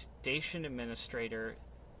station administrator.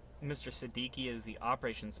 Mr. Siddiqui is the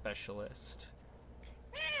operations specialist.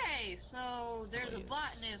 Hey, so there's a Please.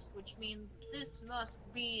 botanist, which means this must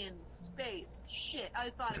be in space. Shit,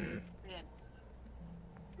 I thought it was fantasy.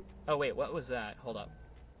 Oh wait, what was that? Hold up.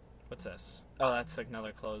 What's this? Oh, that's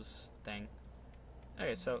another close thing.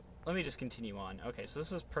 Okay, so let me just continue on. Okay, so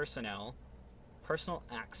this is personnel, personal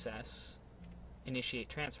access, initiate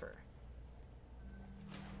transfer.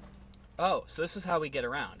 Oh, so this is how we get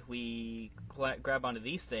around. We grab onto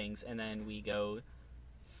these things, and then we go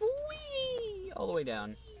all the way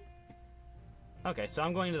down. Okay, so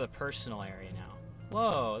I'm going to the personal area now.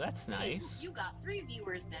 Whoa, that's nice. Hey, you got 3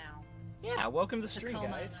 viewers now. Yeah, welcome to the stream,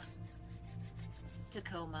 Tacoma. guys.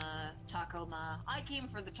 Tacoma. I came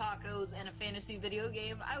for the tacos and a fantasy video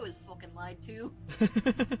game. I was fucking lied to.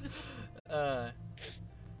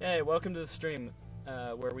 Hey, welcome to the stream,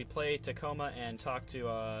 where we play Tacoma and talk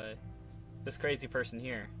to, this crazy person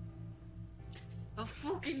here. A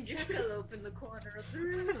fucking jackalope in the corner of the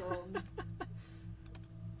room.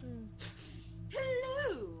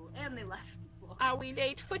 Hello! And they left. Are we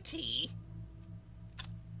late for tea?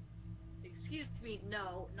 Excuse me,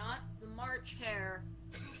 no, not the March hare,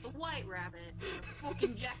 the white rabbit, the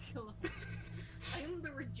fucking jackalope. I am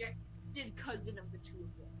the rejected cousin of the two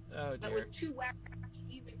of them. Oh dear. That was too wacky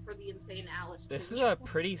even for the insane Alice. This is a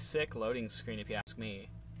pretty sick loading screen, if you ask me.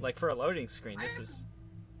 Like, for a loading screen, this is...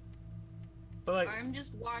 But like... I'm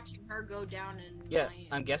just watching her go down in Yeah,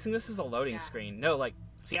 my... I'm guessing this is a loading screen. No, like,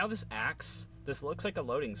 see how this acts? This looks like a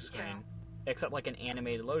loading screen. Except like an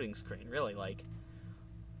animated loading screen, really, like...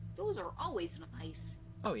 Those are always nice.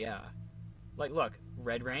 Oh yeah. Like, look,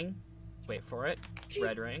 red ring. Wait for it. Jeez.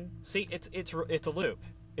 Red ring. See, it's a loop.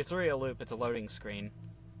 It's really a loop. It's a loading screen.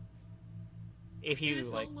 If you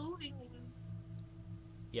It's like, a loading.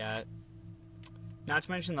 yeah. Not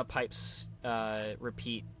to mention the pipes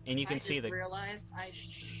repeat, and you can see the. I just realized I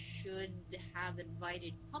should have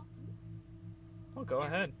invited Puppy. Oh, go There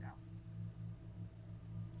we ahead. go.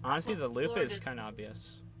 Honestly, the loop Lord is is- kind of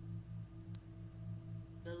obvious.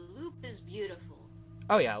 The loop is beautiful.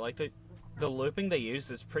 Oh yeah, like the Of the course. looping they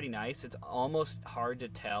use is pretty nice. It's almost hard to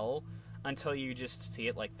tell until you just see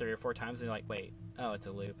it like 3 or 4 times and you're like, wait, oh, it's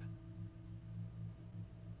a loop.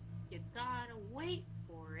 You gotta wait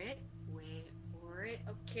for it. Wait for it.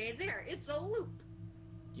 Okay, there. It's a loop.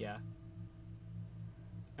 Yeah.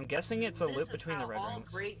 I'm guessing it's a This loop is between how the red all rings.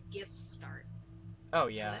 great gifts start. Oh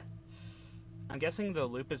yeah. What? I'm guessing the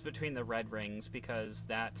loop is between the red rings because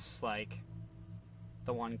that's like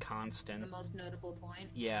the one constant. The most notable point.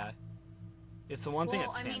 Yeah. It's the one thing that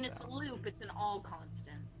Well, I stands mean, it's out. a loop. It's an all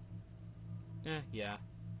constant. Yeah.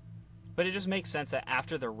 But it just makes sense that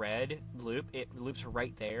after the red loop, it loops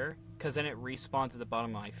right there, because then it respawns at the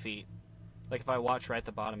bottom of my feet. Like if I watch right at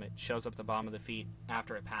the bottom, it shows up at the bottom of the feet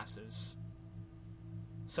after it passes.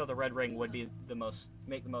 So the red ring would be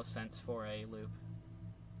make the most sense for a loop.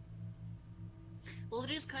 Well,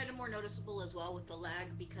 it is kind of more noticeable as well with the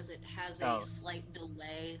lag because it has a Oh. slight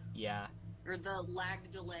delay, Yeah. or the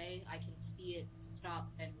lag delay. I can see it stop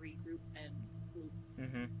and regroup and loop.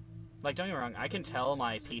 Mhm. Like don't get me wrong, I can tell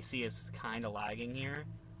my PC is kind of lagging here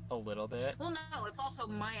a little bit. Well, no, it's also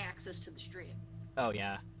my access to the stream. Oh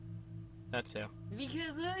yeah. That too.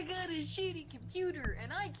 Because I got a shitty computer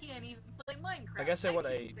and I can't even play Minecraft. I guess what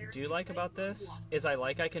can I barely do like play about this Roblox. is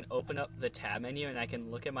I can open up the tab menu and I can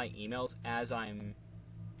look at my emails as I'm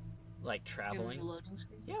like In traveling. the loading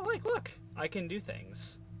screen. Yeah, like look, I can do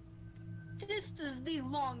things. This is the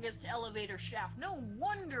longest elevator shaft. No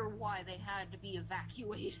wonder why they had to be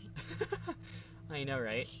evacuated. I know,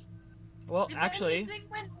 right? Well, If actually, anything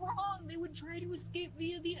went wrong, they would try to escape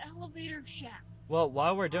via the elevator shaft. well,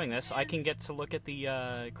 while we're doing this, I can get to look at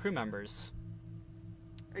the crew members.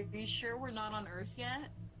 Are you sure we're not on Earth yet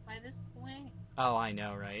by this point? Oh, I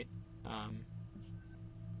know, right?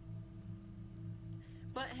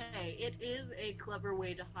 But hey, it is a clever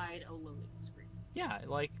way to hide a loading screen. Yeah,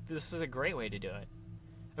 like this is a great way to do it.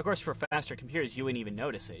 Of course, for faster computers, you wouldn't even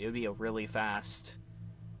notice it. It would be a really fast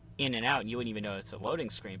in and out, and you wouldn't even know it's a loading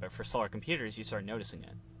screen. But for slower computers, you start noticing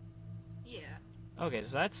it. Yeah. Okay,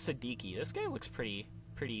 so that's Siddiqui. This guy looks pretty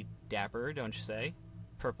dapper, don't you say?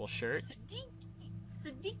 Purple shirt.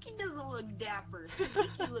 Siddiqui doesn't look dapper.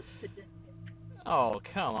 Siddiqui looks sadistic. Oh,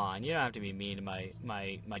 come on. You don't have to be mean to my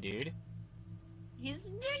dude.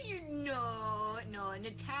 No,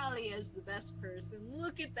 Natalia's the best person.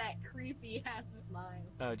 Look at that creepy ass smile.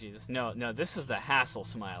 Oh, Jesus. No, this is the hassle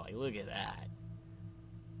smiley. Look at that.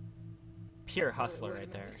 Pure hustler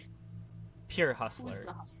right there. Pure hustler. Who's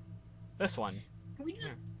the hustler? This one. Can we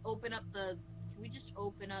just open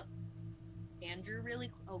up Andrew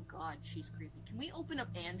really? Oh God, she's creepy. Can we open up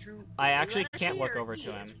Andrew? I Is actually that a can't she look or a over he? to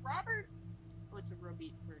Is him. it Robert? Oh, it's a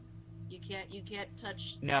Robbie. You can't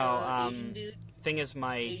touch No, Asian dude. thing is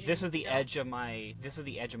this is the Asian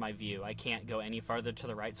edge of my view. I can't go any farther to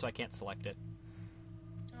the right, so I can't select it.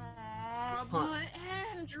 Aww, Huh. but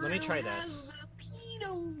Andrew Let me try has this. the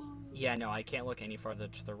pedo move. Yeah, no, I can't look any farther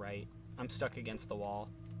to the right. I'm stuck against the wall.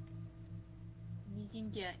 You can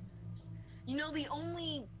get. You know, the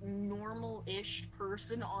only normal-ish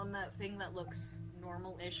person on that thing that looks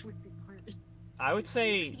normal-ish with the art is I would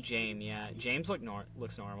say James, yeah. James looks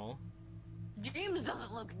normal. James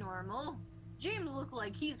doesn't look normal. James look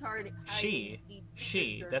like he's hiding. She.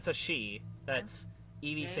 That's a she. That's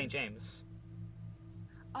Evie James? St. James.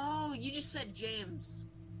 Oh, you just said James.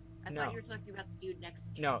 I No. thought you were talking about the dude next to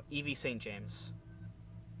James. No, Evie St. James.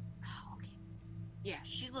 Oh, okay. Yeah,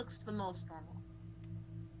 she looks the most normal.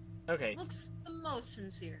 Okay. Looks the most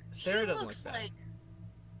sincere. Sarah she doesn't looks look bad. like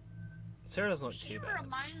Sarah doesn't look she too bad.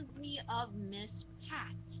 reminds me of Miss Pat.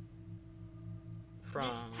 From...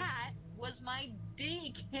 Miss Pat was my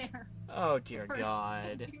daycare. Oh dear person.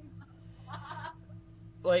 God.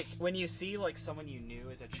 Like, when you see, like, someone you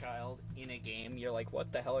knew as a child in a game, you're like,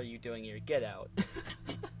 what the hell are you doing here? Get out.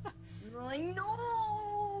 You're like,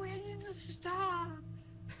 no, I need to stop.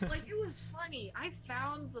 Like, it was funny. I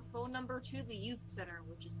found the phone number to the youth center,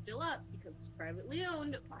 which is still up because it's privately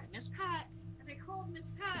owned by Miss Pat. And I called Miss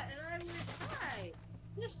Pat and I went, hi,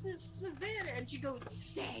 this is Savannah. And she goes,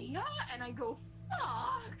 Saya? And I go,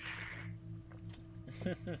 fuck.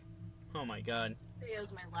 Oh my God.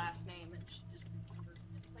 Saya's my last name. And she just,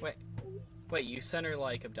 it's like, Wait, you sent her,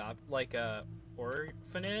 like, a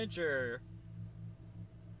orphanage, or?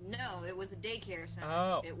 No, it was a daycare center.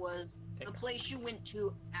 Oh. It was the place you went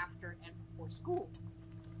to after and before school.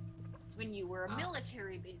 When you were a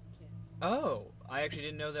military-based kid. Oh, I actually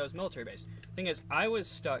didn't know that was military based. Thing is, I was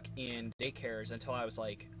stuck in daycares until I was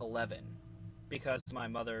like 11. because my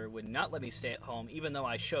mother would not let me stay at home, even though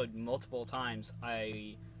I showed multiple times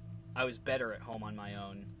I was better at home on my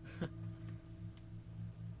own.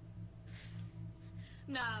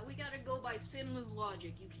 Nah, we gotta go by Cinema's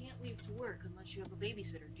logic. You can't leave to work unless you have a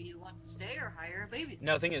babysitter. Do you want to stay or hire a babysitter?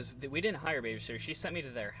 No, the thing is, we didn't hire a babysitter. She sent me to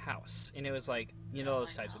their house, and it was like, you know, No,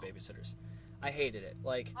 those I types of know. babysitters. I hated it.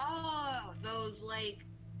 Like, Oh, those like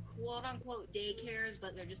quote-unquote daycares,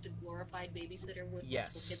 but they're just a glorified babysitter with multiple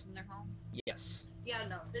yes, kids in their home. yes. Yeah,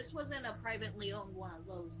 no, this wasn't a privately owned one of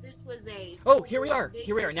those. This was a Oh, here we full-blown are.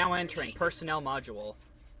 Here we are. daycare Now center. entering personnel module.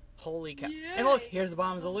 Holy cow! And look, Yay! here's the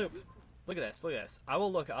bottom of the loop. Look at this. Look at this. I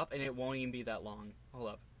will look up, and it won't even be that long. Hold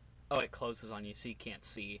up. Oh, it closes on you, so you can't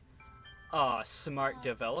see. Ah, smart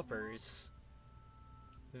developers.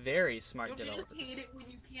 Very smart Don't you developers. just hate it when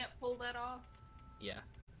you can't pull that off? Yeah.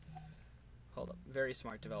 Hold up. Very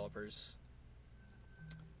smart developers.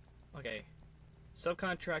 Okay.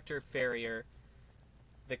 Subcontractor Farrier.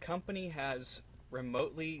 The company has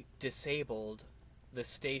remotely disabled the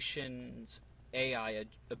station's AI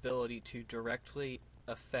ability to directly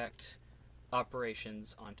affect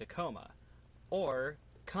operations on Tacoma, or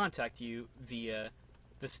contact you via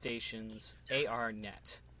the station's AR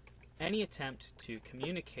net. Any attempt to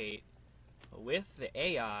communicate with the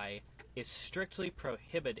AI is strictly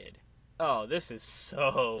prohibited. Oh, this is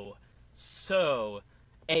so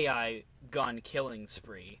AI gun killing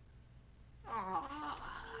spree.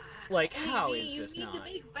 Like, how is you this need to not?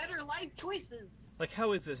 make better life choices. Like,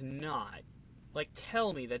 how is this not? Like,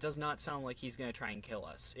 tell me that does not sound like he's gonna try and kill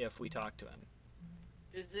us if we talk to him.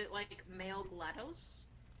 Is it like male GLaDOS?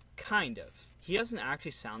 Kind of. He doesn't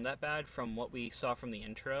actually sound that bad from what we saw from the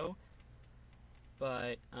intro.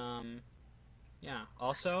 But, yeah.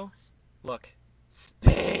 Also, look.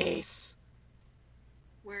 Space!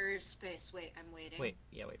 Where is space? Wait, I'm waiting. Wait,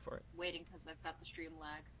 yeah, wait for it. Waiting because I've got the stream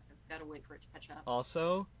lag. I've got to wait for it to catch up.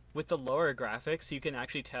 Also, with the lower graphics, you can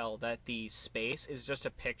actually tell that the space is just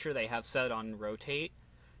a picture they have set on rotate,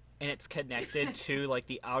 and it's connected to, like,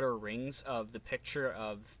 the outer rings of the picture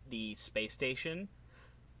of the space station.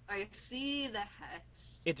 I see the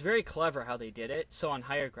hex. It's very clever how they did it, so on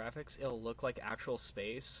higher graphics, it'll look like actual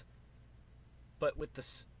space. But with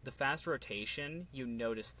the fast rotation, you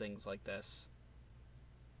notice things like this.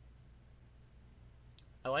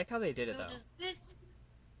 I like how they did it, So though. does this...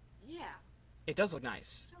 Yeah. It does look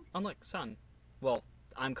nice. Unlike sun. Well,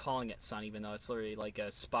 I'm calling it sun, even though it's literally like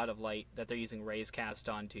a spot of light that they're using rays cast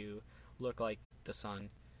on to look like the sun.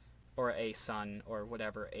 Or a sun, or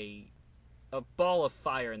whatever, a ball of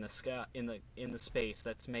fire in the sky, in the space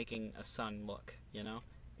that's making a sun look, you know?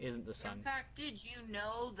 Isn't the sun. In fact, did you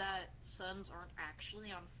know that suns aren't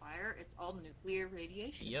actually on fire? It's all nuclear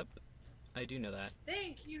radiation. Yep, I do know that.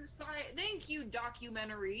 Thank you, thank you,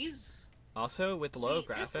 documentaries. Also, with low See,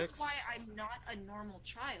 graphics... this is why I'm not a normal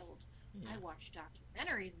child. Yeah. I watch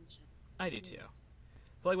documentaries and shit. I do too.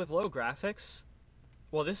 But like with low graphics,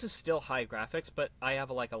 well, this is still high graphics, but I have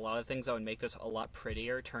like a lot of things that would make this a lot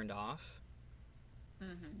prettier turned off.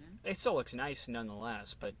 It still looks nice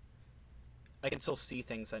nonetheless, but I can still see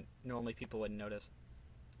things that normally people wouldn't notice.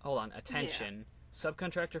 Hold on, attention. Yeah.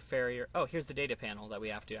 Subcontractor Farrier. Oh, here's the data panel that we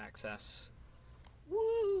have to access.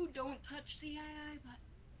 Woo! Don't touch the AI button.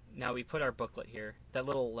 Now we put our booklet here. That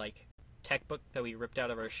little, like, tech book that we ripped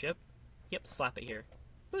out of our ship. Yep, slap it here.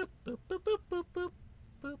 Boop, boop, boop, boop, boop, boop,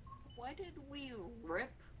 boop. Why did we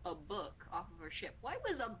rip a book off of our ship? Why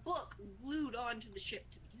was a book glued onto the ship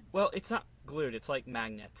to begin with? Well, it's not glued. It's like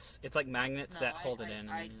magnets. It's like magnets that hold it in.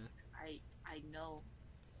 I know.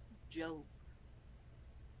 It's a joke.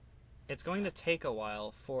 It's going to take a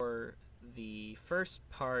while for the first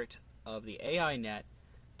part of the AI net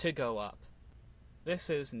to go up. This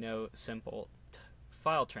is no simple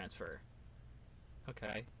file transfer.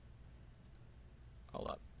 Okay. Hold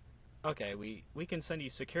up. Okay, we can send you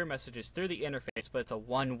secure messages through the interface, but it's a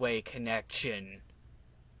one-way connection.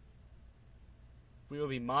 We will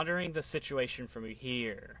be monitoring the situation from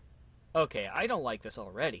here. Okay, I don't like this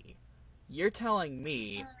already. You're telling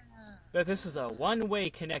me that this is a one-way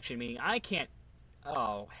connection, meaning I can't...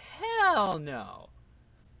 Oh, hell no!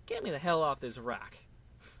 Get me the hell off this rock.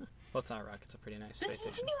 Well, it's not a rock, it's a pretty nice space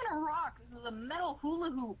station. This isn't even a rock, this is a metal hula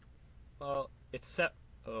hoop. Well, it's set...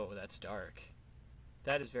 Oh, that's dark.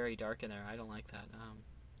 That is very dark in there, I don't like that.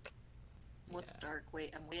 What's dark?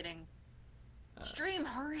 Wait, I'm waiting. Stream,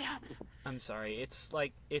 hurry up! I'm sorry, it's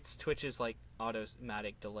like... It's Twitch's, like,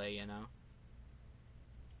 automatic delay, you know?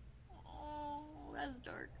 Oh, that's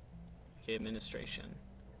dark. Okay, administration.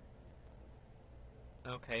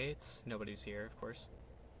 Okay, nobody's here, of course.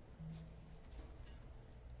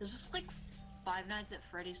 There's just like Five Nights at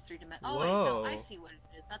Freddy's 3 Dimension. Oh, wait, no, I Whoa. see what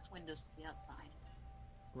it is. That's windows to the outside.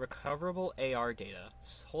 Recoverable AR data.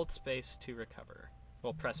 Hold space to recover.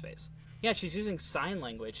 Well, press space. Yeah, she's using sign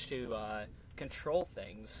language to control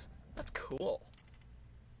things. That's cool.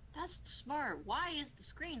 That's smart. Why is the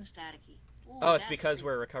screen staticky? Ooh, Oh, it's that's because creepy.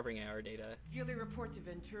 we're recovering AR data. Yearly report to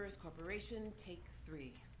Ventura's Corporation, take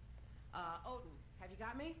 3. Odin, have you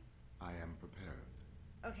got me? I am prepared.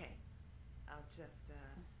 Okay. I'll just,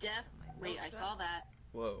 Death. my Wait, I notes saw up. that.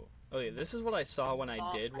 Whoa. Okay, this is what I saw when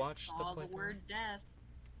I did watch the I saw the playthrough. word death.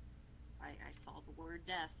 I saw the word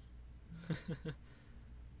death.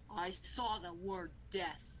 I saw the word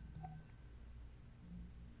death.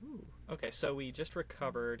 Ooh. Okay, so we just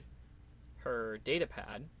recovered her data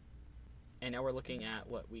pad, and now we're looking at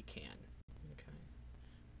what we can. Okay.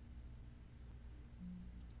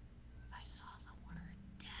 I saw the word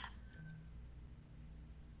death.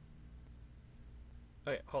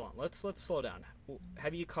 Okay, hold on. Let's slow down.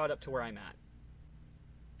 Have you caught up to where I'm at?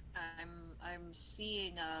 I'm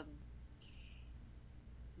seeing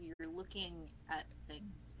you're looking at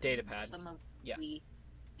things. Data pad. Some of Yeah. the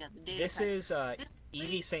data This pad. is This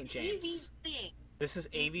EV St. James. EV's thing. This is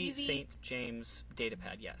AV EV. St. James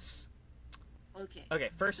datapad, yes. Okay. Okay,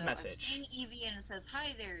 first So message. I'm seeing EV and it says,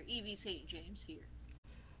 "Hi there, EV St. James here."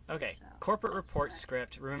 Okay, So, corporate that's report what I-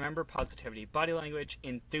 script, remember positivity, body language,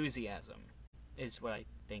 enthusiasm is what I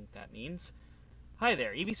think that means. Hi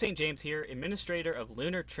there, EV St. James here, administrator of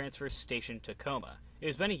Lunar Transfer Station Tacoma. It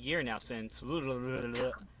has been a year now since...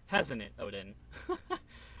 hasn't it, Odin?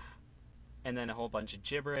 And then a whole bunch of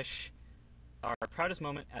gibberish. Our proudest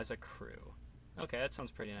moment as a crew. Okay, that sounds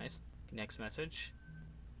pretty nice. Next message.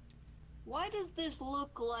 Why does this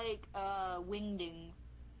look like Wingding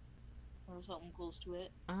or something close to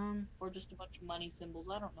it, or just a bunch of money symbols?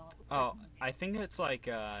 I don't know. It looks Oh, like I think it's like,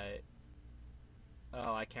 oh,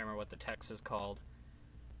 I can't remember what the text is called.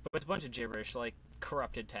 But it's a bunch of gibberish, like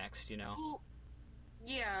corrupted text, you know? Well,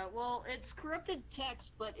 yeah, well, it's corrupted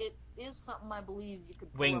text, but it is something I believe you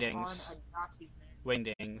could pull Wingdings. up on a document.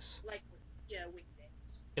 Wingdings. Like, yeah,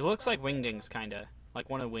 Wingdings. It looks like Something Wingdings, kinda. Like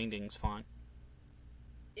one of Wingdings' font.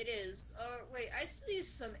 It is. Wait, I see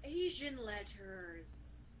some Asian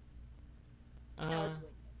letters. No, it's Wingding.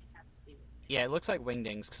 It has to be Wingding. Yeah, it looks like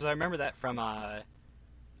Wingdings, because I remember that from,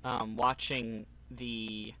 watching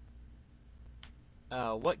the,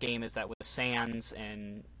 what game is that with Sans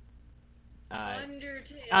and,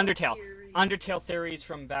 Undertale. Theories. Undertale theories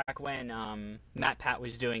from back when, Matt Pat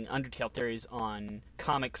was doing Undertale theories on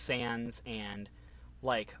Comic Sans and,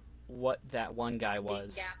 like, what that one guy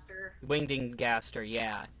was. Wingding Gaster,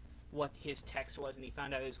 yeah. What his text was, and he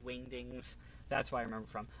found out it was Wingdings. That's what I remember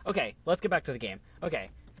from. Okay, let's get back to the game. Okay,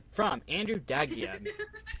 from Andrew Dagdia.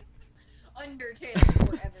 Undertale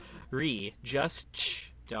forever.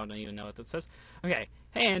 Don't even know what that says. Okay,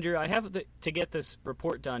 hey Andrew, I have to get this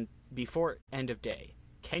report done before end of day.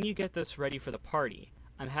 Can you get this ready for the party?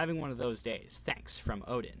 I'm having one of those days. Thanks, from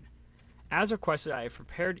Odin. As requested, I have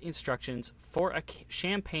prepared instructions for a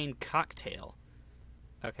champagne cocktail.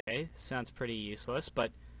 Okay, sounds pretty useless,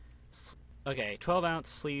 but... Okay, 12-ounce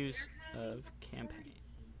sleeves of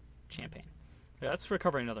champagne. Okay, let's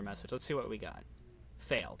recover another message. Let's see what we got.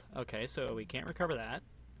 Failed. Okay, so we can't recover that.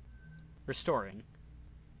 Restoring.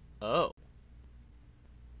 Oh.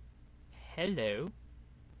 Hello.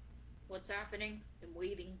 What's happening? I'm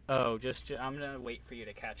waiting. Oh, I'm gonna wait for you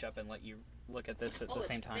to catch up and let you look at this at the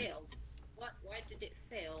same time. Failed. What? Why did it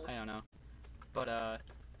fail? I don't know. But,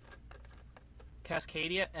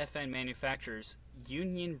 Cascadia FN Manufacturers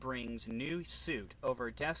union brings new suit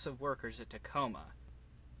over deaths of workers at Tacoma,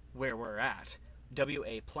 where we're at,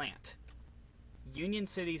 WA plant. Union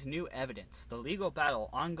City's new evidence, the legal battle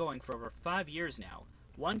ongoing for over 5 years now.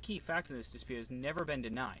 One key fact in this dispute has never been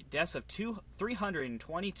denied. Deaths of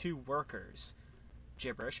 322 workers,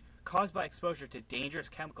 gibberish, caused by exposure to dangerous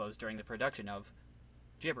chemicals during the production of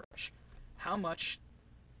gibberish. How much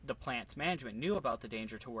the plant's management knew about the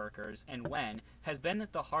danger to workers and when has been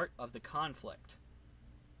at the heart of the conflict.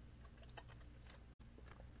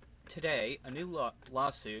 Today, a new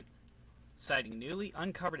lawsuit citing newly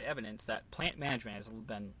uncovered evidence that plant management has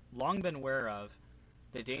long been aware of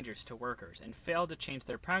the dangers to workers and failed to change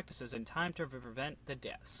their practices in time to prevent the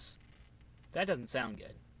deaths. That doesn't sound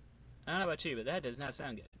good. I don't know about you, but that does not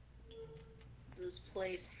sound good. This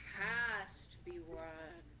place has to be run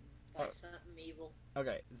by something evil.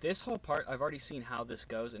 Okay, this whole part, I've already seen how this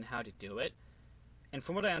goes and how to do it. And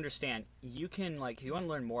from what I understand, you can, like, if you want to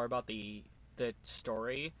learn more about the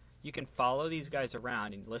story, you can follow these guys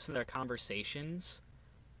around and listen to their conversations.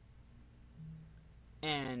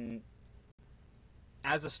 And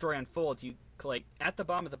as the story unfolds, you, like, at the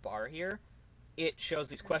bottom of the bar here, it shows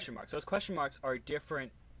these question marks. Those question marks are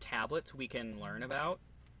different tablets we can learn about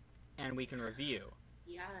and we can review.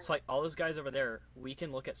 Yeah. It's like all those guys over there, we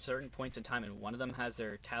can look at certain points in time, and one of them has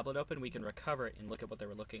their tablet open, we can recover it and look at what they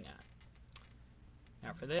were looking at.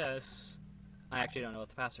 Now for this, I actually don't know what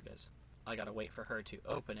the password is. I gotta wait for her to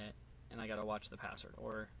open it, and I gotta watch the password.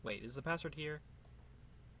 Or, wait, is the password here?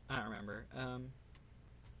 I don't remember.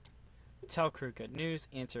 Tell crew good news,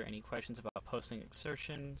 answer any questions about posting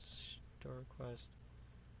exertions, store request.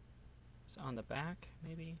 It's on the back,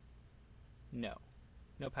 maybe? No.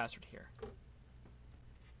 No password here.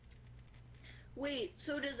 Wait,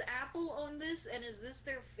 so does Apple own this, and is this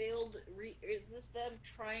their failed is this them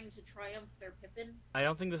trying to triumph their Pippin? I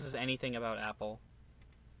don't think this is anything about Apple.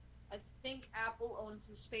 I think Apple owns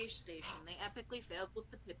the space station. They epically failed with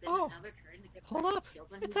the Pippin, Oh, and now they're trying to get hold back up! to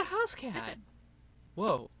children It's who a house Pippin. cat!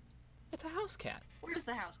 Whoa. It's a house cat. Where's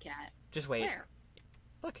the house cat? Just wait. Where?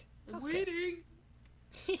 Look. I'm House waiting.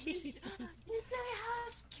 cat. It's a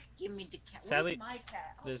house cat. Give me the cat. Sadly, Where's my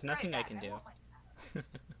cat? I'll there's be right nothing I back. can do. want my cat.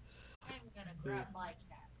 I'm gonna grab my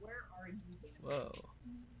cat. Where are you, damn it? Whoa.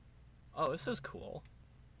 Oh, this is cool.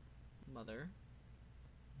 Mother.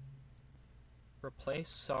 Replace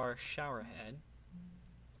SAR showerhead.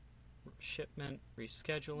 Shipment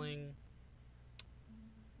rescheduling.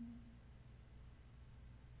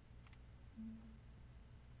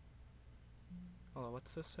 Oh,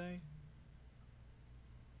 what's this say?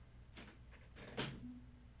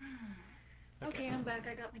 Okay, I'm back.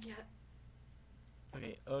 I got my cat.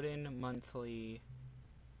 Okay, Odin monthly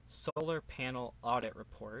solar panel audit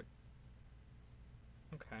report.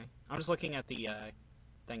 Okay, I'm just looking at the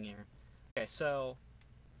thing here. Okay, so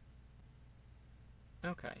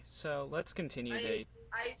let's continue. I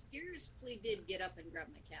seriously did get up and grab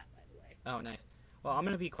my cat, by the way. Oh, nice. Well, I'm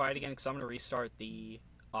gonna be quiet again because I'm gonna restart the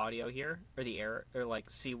audio here, or the error, or like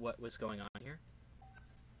see what was going on here.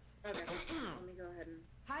 Okay, let me go ahead and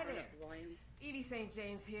Hi turn there. up the volume. Evie St.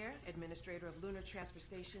 James here, administrator of Lunar Transfer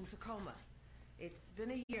Station, Tacoma. It's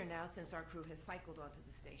been a year now since our crew has cycled onto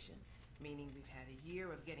the station, meaning we've had a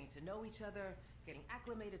year of getting to know each other, getting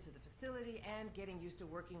acclimated to the facility, and getting used to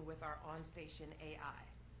working with our on-station AI.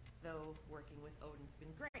 Though working with Odin's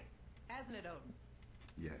been great. Hasn't it, Odin?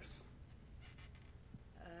 Yes.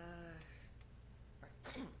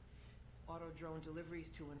 Auto drone deliveries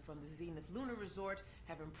to and from the Zenith Lunar Resort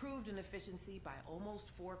have improved in efficiency by almost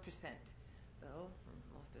 4%. Though,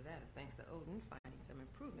 most of that is thanks to Odin finding some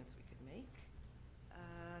improvements we could make.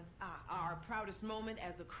 Our proudest moment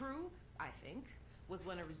as a crew, I think, was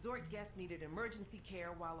when a resort guest needed emergency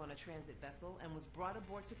care while on a transit vessel and was brought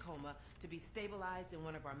aboard Tacoma to be stabilized in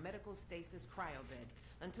one of our medical stasis cryo beds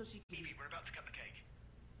until she could... Evie, we're about to cut the cake.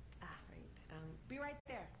 Right. Be right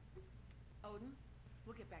there. Odin,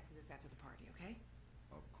 we'll get back to this after the party, okay?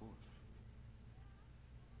 Of course.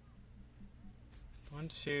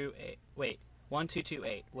 128. Wait,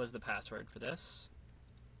 1228 was the password for this.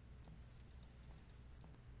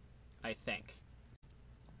 I think.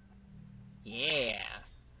 Yeah.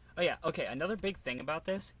 Oh yeah, okay, another big thing about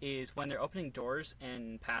this is when they're opening doors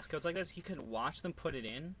and passcodes like this, you can watch them put it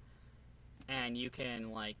in, and you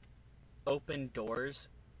can, like, open doors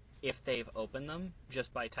if they've opened them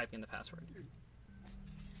just by typing the password.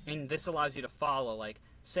 And this allows you to follow, like,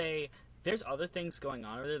 say, there's other things going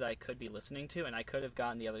on over there that I could be listening to, and I could have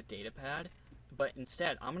gotten the other data pad, but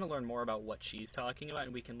instead, I'm going to learn more about what she's talking about,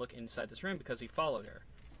 and we can look inside this room because we followed her.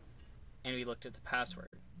 And we looked at the password.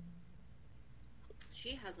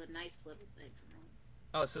 She has a nice little bedroom.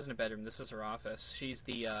 Oh, this isn't a bedroom, this is her office. She's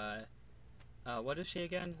the, what is she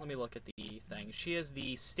again? Let me look at the thing. She is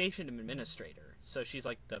the station administrator, so she's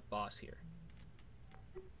like the boss here.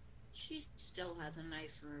 She still has a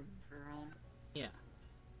nice room of her own. Yeah.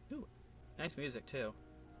 Ooh, nice music too.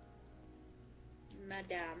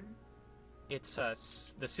 Madame. It's,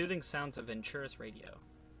 the soothing sounds of Ventura's radio.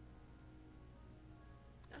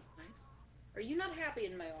 That's nice. Are you not happy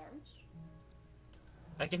in my arms?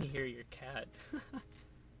 I can hear your cat.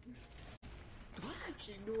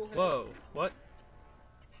 She's doing her... Whoa, what?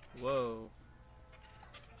 Whoa.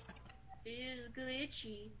 It's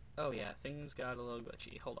glitchy. Oh yeah, things got a little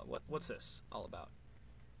glitchy. Hold on, what's this all about?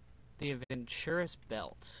 The Venturis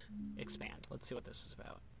Belt. Expand. Let's see what this is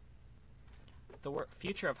about. The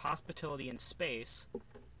future of hospitality in space.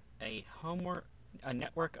 A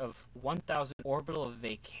network of 1,000 orbital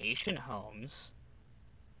vacation homes.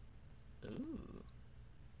 Ooh.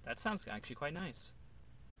 That sounds actually quite nice.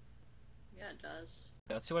 Yeah, it does.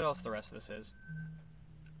 Let's see what else the rest of this is.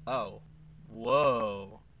 Oh.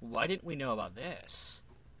 Whoa. Why didn't we know about this?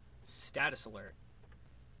 Status alert.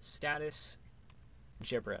 Status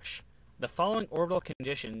gibberish. The following orbital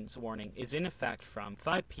conditions warning is in effect from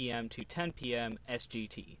 5 p.m. to 10 p.m.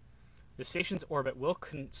 SGT. The station's orbit will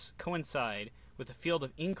coincide with a field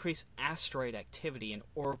of increased asteroid activity and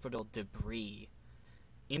orbital debris.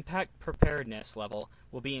 Impact preparedness level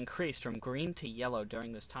will be increased from green to yellow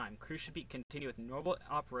during this time. Crew should continue with normal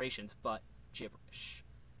operations, but gibberish.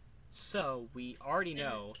 So, we already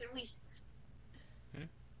know... Can we... Hmm?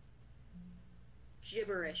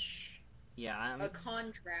 Gibberish. Yeah, A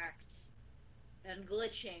contract. And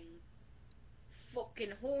glitching.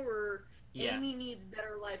 Fucking horror. Yeah. Amy needs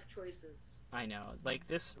better life choices. I know. Like,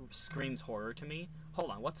 this screams horror to me. Hold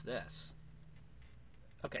on, what's this?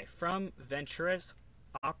 Okay, from Venturis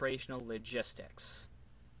Operational Logistics.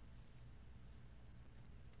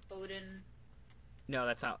 Odin. No,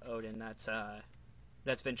 that's not Odin. That's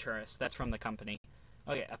Venturis. That's from the company.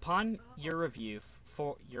 Okay, upon your review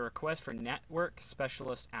for your request for network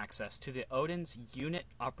specialist access to the Odin's unit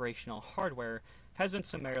operational hardware has been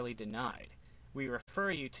summarily denied. We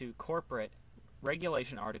refer you to Corporate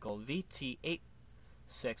Regulation Article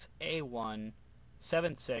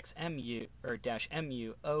VT86A176MU or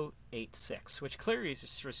 -MU086, which clearly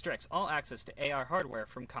restricts all access to AR hardware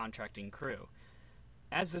from contracting crew.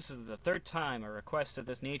 As this is the third time a request of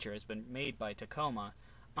this nature has been made by Tacoma,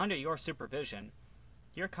 under your supervision,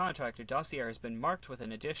 your contractor dossier has been marked with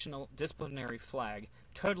an additional disciplinary flag,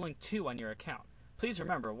 totaling 2 on your account. Please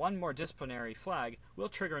remember, 1 more disciplinary flag will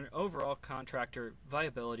trigger an overall contractor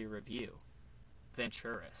viability review.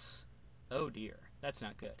 Venturis. Oh dear, that's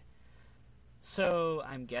not good. So,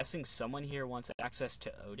 I'm guessing someone here wants access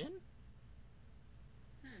to Odin?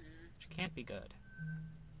 Which can't be good.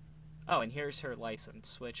 Oh, and here's her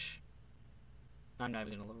license, which I'm not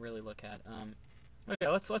even gonna really look at. Okay,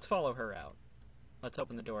 let's follow her out. Let's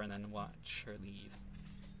open the door and then watch her leave.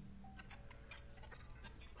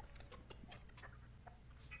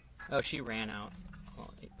 Oh, she ran out.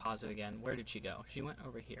 Well, pause it again. Where did she go? She went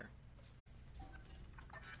over here.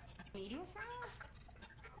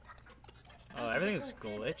 Oh, everything's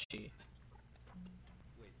glitchy.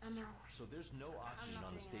 So there's no oxygen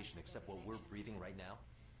on the station except what we're breathing right now?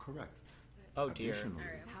 Correct. Oh dear. Additionally,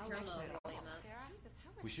 Turn the volume up.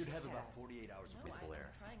 We should have about 48 hours of breathable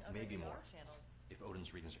air, maybe more, if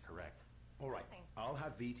Odin's readings are correct. All right, I'll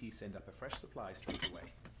have VT send up a fresh supply straight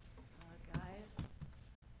away. Guys,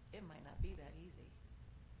 it might not be that easy.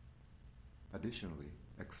 additionally,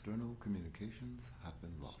 external communications have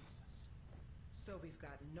been lost. So we've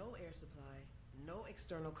got no air supply, no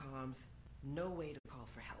external comms, no way to call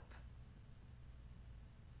for help.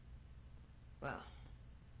 Well,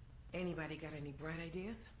 anybody got any bright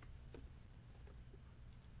ideas?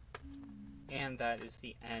 And that is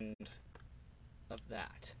the end of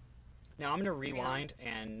that. Now I'm gonna rewind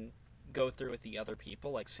and go through with the other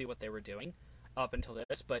people, like see what they were doing up until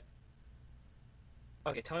this. But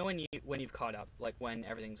okay, tell me when you've caught up, like when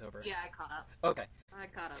everything's over. Yeah, I caught up. Okay. I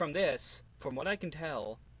caught up. From this, from what I can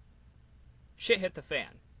tell, shit hit the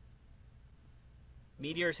fan.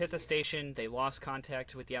 Meteors hit the station. They lost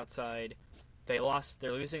contact with the outside.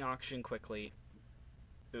 They're losing oxygen quickly.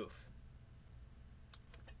 Oof.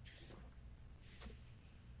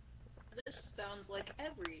 This sounds like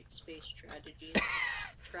every space tragedy.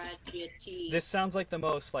 Tragedy. This sounds like the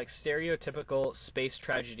most like stereotypical space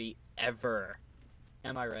tragedy ever.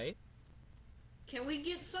 Am I right? Can we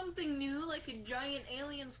get something new, like a giant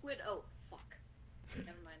alien squid? Oh, fuck.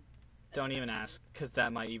 Never mind. Don't even ask, because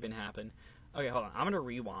that might even happen. Okay, hold on. I'm gonna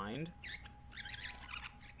rewind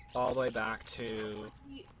all the way back to...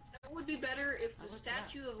 That would be better if the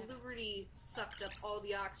Statue of Liberty sucked up all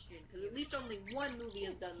the oxygen, because at least only one movie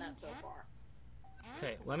has done that so far.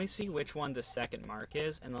 Okay, let me see which one the second mark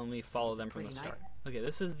is, and then let me follow them from the start. Okay,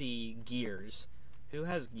 this is the gears. Who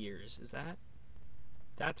has gears? Is that?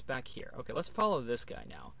 That's back here. Okay, let's follow this guy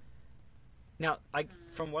now. Now,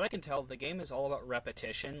 from what I can tell, the game is all about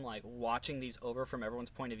repetition, like watching these over from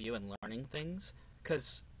everyone's point of view and learning things.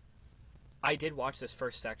 Because I did watch this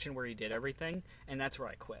first section where he did everything, and that's where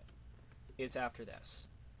I quit, is after this.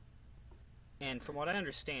 And from what I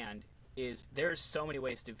understand, is there's so many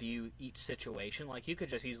ways to view each situation. Like, you could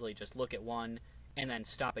just easily just look at one and then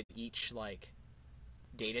stop at each, like,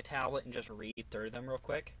 data tablet and just read through them real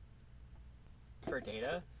quick for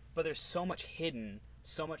data. But there's so much hidden,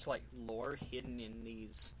 so much, like, lore hidden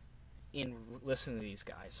in listening to these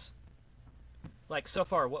guys. Like, so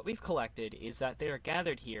far, what we've collected is that they are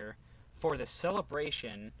gathered here for the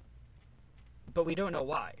celebration, but we don't know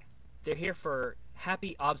why. They're here for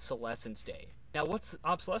Happy Obsolescence Day. Now, what's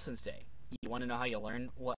Obsolescence Day? You want to know how you learn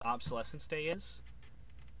what Obsolescence Day is?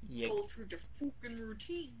 Go through the fucking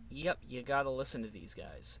routine. Yep, you gotta listen to these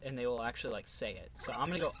guys, and they will actually, like, say it. So I'm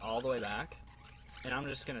gonna go all the way back, and I'm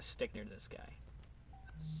just gonna stick near this guy.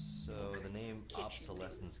 So the name Kitchen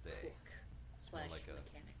Obsolescence Day. cook It's more slash like a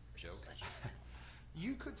mechanic joke. slash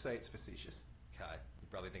You could say it's facetious. Kai, you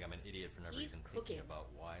probably think I'm an idiot for never He's even cooking. thinking about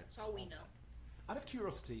why it's That's all we called know. that. Out of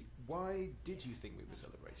curiosity, why did you think we were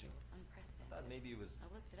celebrating? I thought maybe it was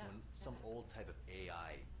when some old type of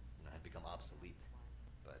AI, had become obsolete.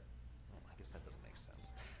 But well, I guess that doesn't make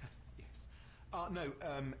sense. Yes. No,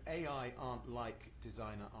 AI aren't like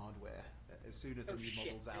designer hardware. As soon as the new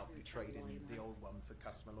model's out, you trade in the old one for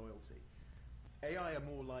customer loyalty. AI are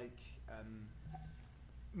more like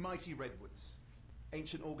mighty redwoods.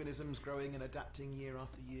 Ancient organisms growing and adapting year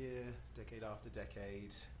after year, decade after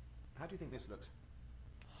decade. How do you think this looks?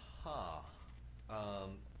 Huh.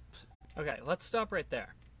 Okay, let's stop right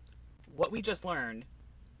there. What we just learned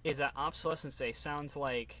is that Obsolescence Day sounds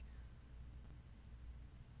like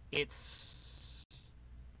it's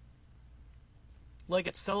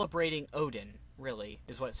celebrating Odin, really,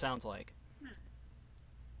 is what it sounds like.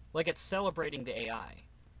 Like it's celebrating the AI.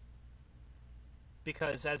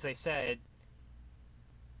 Because as they said,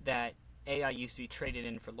 that AI used to be traded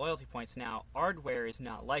in for loyalty points. Now, hardware is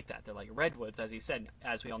not like that. They're like redwoods, as he said.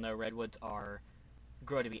 As we all know, redwoods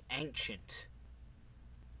grow to be ancient.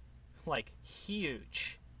 Like,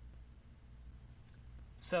 huge.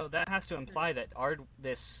 So that has to imply that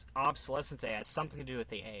this obsolescence AI has something to do with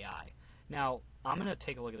the AI. Now, I'm going to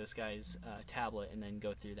take a look at this guy's tablet and then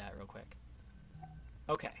go through that real quick.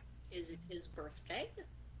 Okay. Is it his birthday?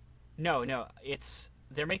 No,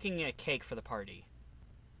 they're making a cake for the party.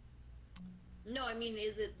 No, I mean,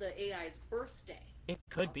 is it the AI's birthday? It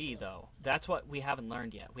could be, though. That's what we haven't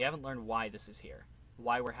learned yet. We haven't learned why this is here.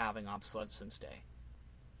 Why we're having Obsolescence Day.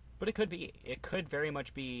 But it could be. It could very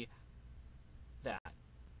much be that.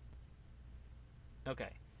 Okay.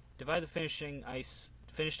 Divide the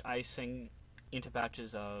finished icing into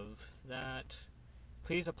batches of that.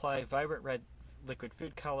 Please apply vibrant red liquid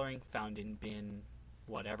food coloring found in bin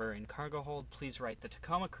whatever in cargo hold. Please write the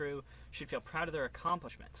Tacoma crew should feel proud of their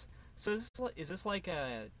accomplishments. So is this like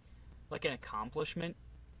an accomplishment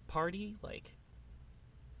party? Like,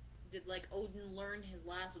 did like Odin learn his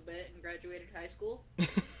last bit and graduated high school?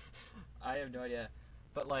 I have no idea.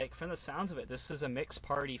 But like from the sounds of it, this is a mixed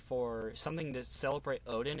party for something to celebrate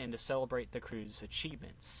Odin and to celebrate the crew's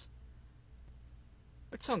achievements.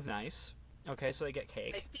 Which sounds nice. Okay, so they get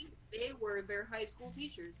cake. I think they were their high school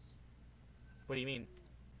teachers. What do you mean?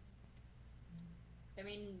 I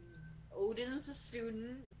mean, Odin's a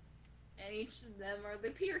student, and each of them are the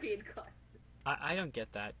period classes. I don't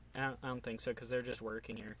get that. I don't think so, because they're just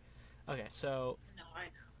working here. Okay, so No, I know.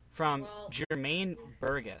 from Jermaine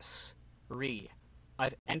Burgess,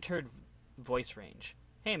 I've entered voice range.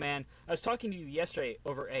 Hey man, I was talking to you yesterday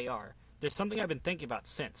over AR. There's something I've been thinking about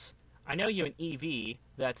since. I know you and EV,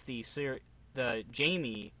 that's the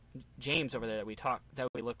James over there that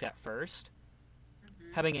we looked at first,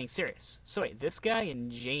 have been getting serious. So wait, this guy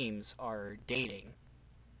and James are dating.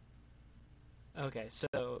 Okay,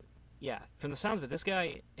 so yeah, from the sounds of it, this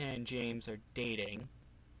guy and James are dating.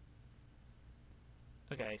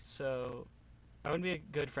 Okay, so I wouldn't be a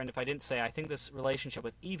good friend if I didn't say I think this relationship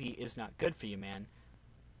with Evie is not good for you, man.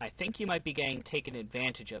 I think you might be getting taken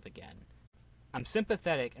advantage of again. I'm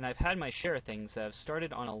sympathetic, and I've had my share of things that have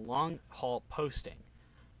started on a long-haul posting.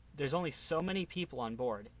 There's only so many people on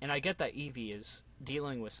board, and I get that Evie is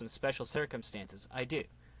dealing with some special circumstances. I do.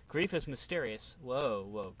 Grief is mysterious.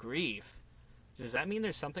 Whoa, grief. Does that mean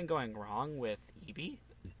there's something going wrong with Evie?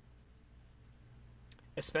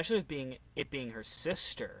 Especially with it being her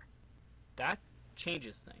sister. That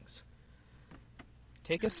changes things.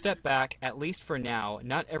 Take a step back, at least for now.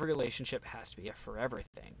 Not every relationship has to be a forever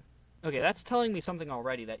thing. Okay, that's telling me something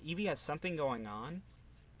already, that Evie has something going on.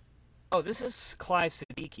 Oh, this is Clive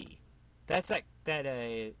Siddiqui. That's that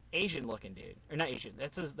Asian-looking dude. Or not Asian.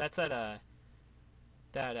 That's that the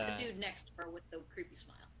dude next to her with the creepy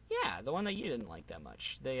smile. Yeah, the one that you didn't like that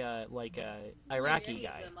much. The Iraqi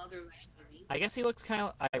guy. I guess he looks kind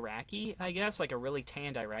of Iraqi, I guess, like a really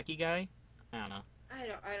tanned Iraqi guy. I don't know. I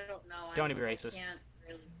don't know. Don't want to be racist. I can't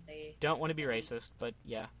really say. Don't want to be racist, but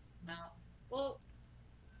yeah. No. Well.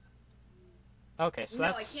 Okay, so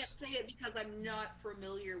that's... No, I can't say it because I'm not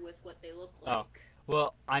familiar with what they look like. Oh.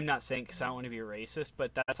 Well, I'm not saying because I don't want to be racist,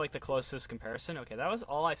 but that's like the closest comparison. Okay, that was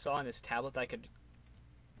all I saw on this tablet that I could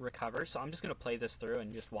recover, so I'm just going to play this through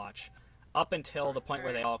and just watch up until the point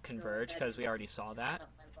where they all converge, because we already saw that.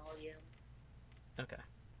 Okay.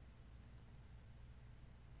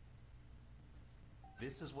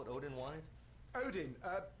 This is what Odin wanted? Odin,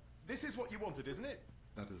 this is what you wanted, isn't it?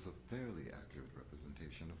 That is a fairly accurate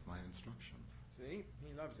representation of my instructions. See?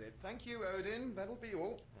 He loves it. Thank you, Odin. That'll be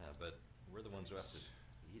all. Yeah, but we're the ones who have to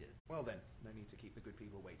eat it. Well then, no need to keep the good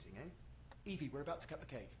people waiting, eh? Evie, we're about to cut the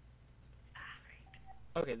cake.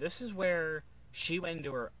 Okay, this is where she went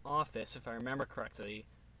into her office, if I remember correctly,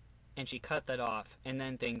 and she cut that off, and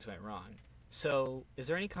then things went wrong. So, is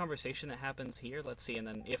there any conversation that happens here? Let's see, and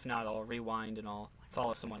then if not, I'll rewind and I'll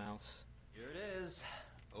follow someone else. Here it is.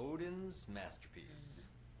 Odin's masterpiece.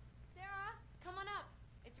 Sarah, come on up.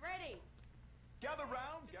 It's ready. Gather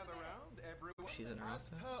round, everyone. She's in her As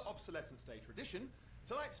per office. Obsolescence Day tradition,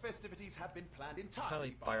 tonight's festivities have been planned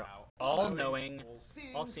entirely Probably by by our all-knowing,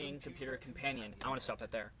 all-seeing computer companion. I want to stop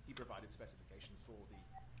that there. He provided specifications for the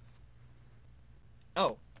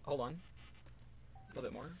Oh, hold on. A little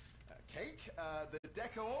bit more. cake, the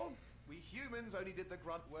decor. We humans only did the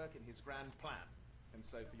grunt work in his grand plan. And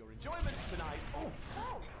so for your enjoyment tonight... Oh!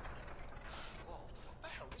 Whoa, what the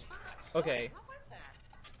hell was that? Okay. What was that?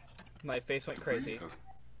 My face went crazy.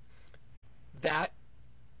 That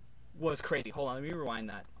was crazy. Hold on, let me rewind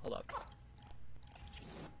that. Hold up.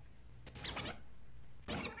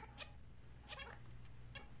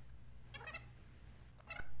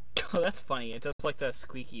 Oh, that's funny. It does like the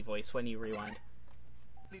squeaky voice when you rewind.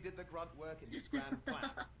 He did the grunt work in his grand plan.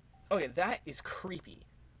 Okay, that is creepy.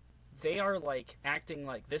 They are like acting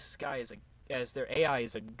like this guy is as their AI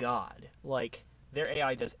is a god. Like their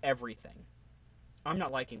AI does everything. I'm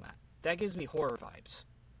not liking that. That gives me horror vibes.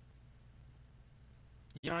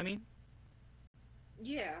 You know what I mean?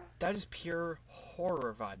 Yeah. That is pure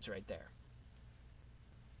horror vibes right there.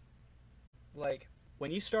 Like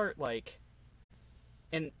when you start like,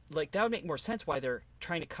 and like that would make more sense why they're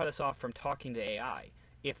trying to cut us off from talking to AI.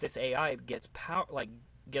 If this AI gets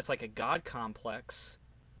gets like a god complex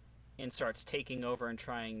and starts taking over and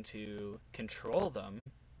trying to control them,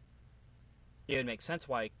 it would make sense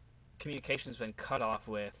why communication's been cut off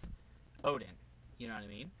with Odin. You know what I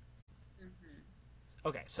mean? Mm-hmm.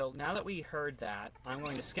 Okay, so now that we heard that, I'm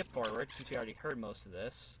going to skip forward since we already heard most of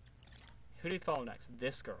this. Who do we follow next?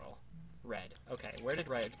 This girl. Red. Okay, where did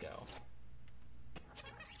Red go?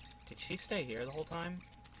 Did she stay here the whole time?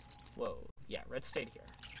 Whoa. Yeah, Red stayed here.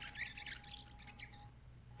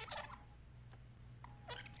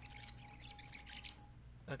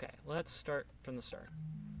 Okay, let's start from the start.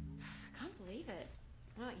 I can't believe it.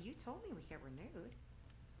 Well, you told me we get renewed.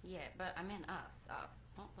 Yeah, but I meant us,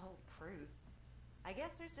 not the whole crew. I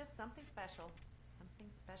guess there's just something special.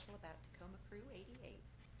 Something special about Tacoma Crew 88.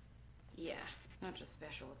 Yeah, not just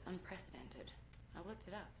special, it's unprecedented. I looked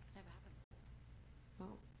it up, it's never happened before.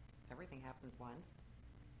 Well, everything happens once.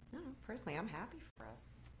 No, personally, I'm happy for us.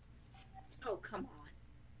 Oh, come on.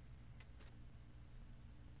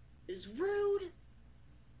 It's rude.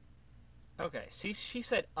 Okay, she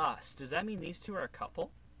said us. Does that mean these two are a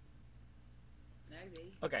couple?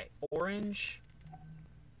 Maybe. Okay, orange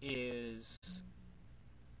is...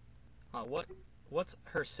 what's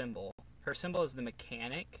her symbol? Her symbol is the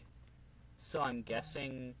mechanic, so I'm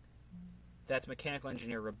guessing that's mechanical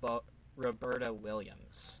engineer Roberta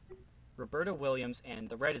Williams. Roberta Williams, and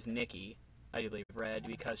the red is Nikki, I believe red,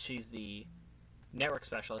 because she's the network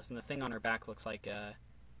specialist, and the thing on her back looks like a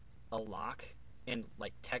lock and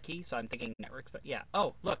like techie, so I'm thinking network, but yeah.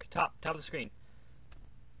 Oh, look, top of the screen.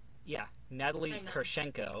 Yeah, Natalie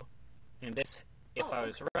Kershenko, and this, if I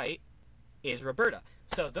was right, is Roberta.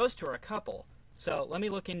 So those two are a couple. So let me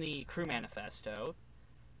look in the crew manifesto.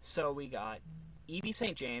 So we got Evie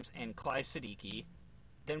St. James and Clive Siddiqui.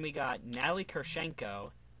 Then we got Natalie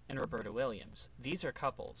Kershenko and Roberta Williams. These are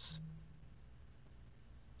couples.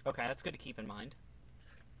 Okay, that's good to keep in mind.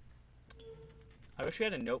 I wish we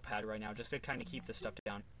had a notepad right now just to kind of keep this stuff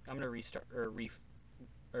down. I'm gonna restart or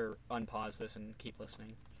unpause this and keep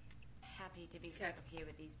listening. Happy to be stuck up here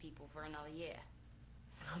with these people for another year.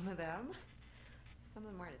 Some of them? Some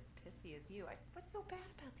of them aren't as pissy as you. What's so bad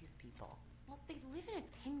about these people? Well, they live in a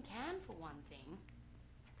tin can for one thing.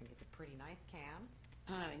 I think it's a pretty nice can.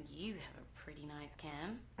 Oh, and you have a pretty nice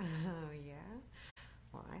can. Oh, yeah?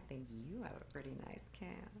 Well, I think you have a pretty nice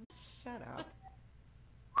can. Shut up.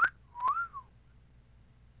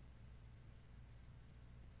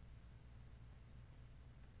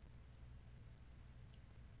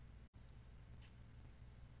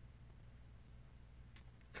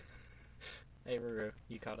 Hey, Ruru,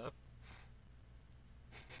 you caught up?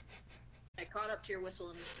 I caught up to your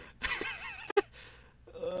whistle in the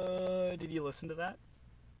street. Did you listen to that?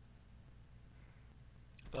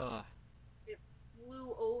 It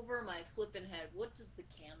flew over my flippin' head. What does the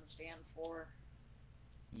can stand for?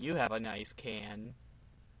 You have a nice can.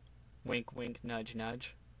 Wink, wink, nudge,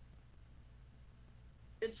 nudge.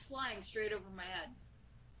 It's flying straight over my head.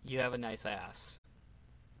 You have a nice ass.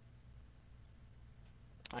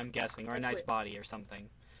 I'm guessing, or a I nice quit. body or something.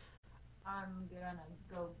 I'm gonna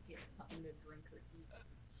go get something to drink or eat or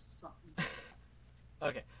something.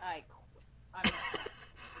 Okay. I quit. I'm not.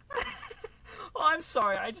 Oh, I'm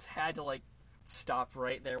sorry. I just had to, like, stop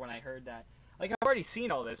right there when I heard that. Like, I've already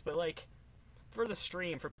seen all this, but, like, for the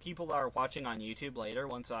stream, for people that are watching on YouTube later,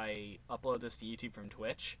 once I upload this to YouTube from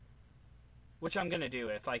Twitch, which I'm gonna do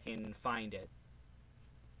if I can find it,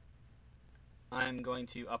 I'm going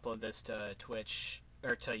to upload this to Twitch,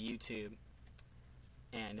 or to YouTube,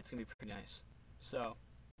 and it's gonna be pretty nice. So,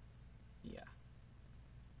 yeah.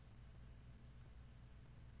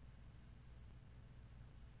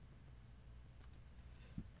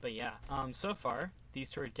 But yeah, so far, these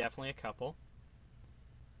two are definitely a couple.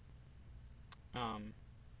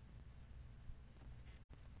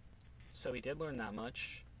 So we did learn that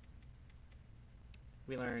much.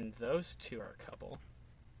 We learned those two are a couple.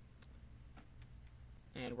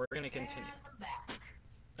 And we're going to continue.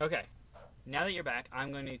 Okay, now that you're back,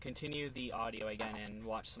 I'm going to continue the audio again and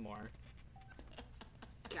watch some more.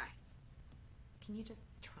 Okay. Can you just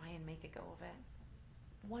try and make a go of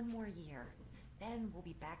it? One more year, then we'll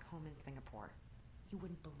be back home in Singapore. You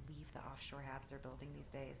wouldn't believe the offshore habs they're building these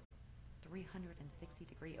days.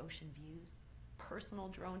 360-degree ocean views, personal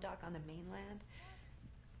drone dock on the mainland.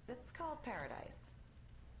 It's called paradise.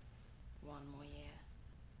 One more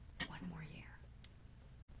year. One more year.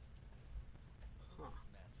 Huh.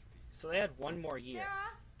 So they had one more year.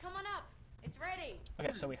 Sarah, come on up. It's ready.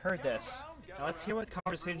 Okay, so we heard this. Now let's hear what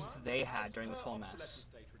conversations they had during this whole mess.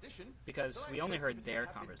 Because we only heard their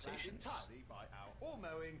conversations. By our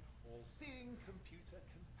all-knowing, all-seeing computer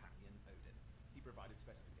companion Odin. He provided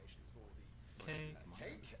specifications for the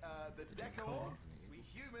cake, the decor. We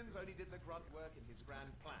humans only did the grunt work in his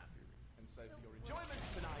grand plan. And so for your enjoyment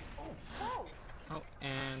tonight... Oh,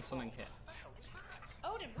 and something hit.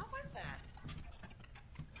 Odin, what was that?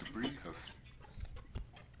 Debris has...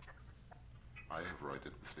 I have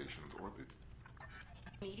righted the station's orbit.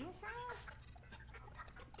 Meeting file?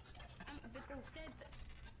 The girl said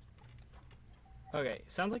that. Okay,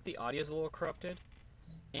 sounds like the audio's a little corrupted.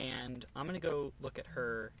 And I'm gonna go look at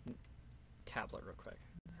her tablet real quick.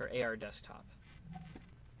 Her AR desktop.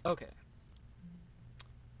 Okay.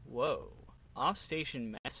 Whoa.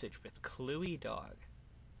 Off-station message with Cluey Dog.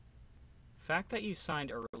 Fact that you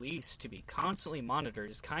signed a release to be constantly monitored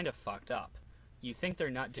is kind of fucked up. You think they're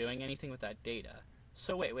not doing anything with that data.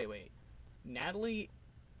 So wait. Natalie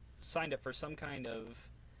signed up for some kind of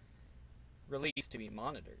release to be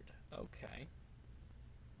monitored. Okay.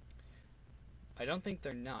 I don't think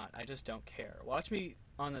they're not. I just don't care. Watch me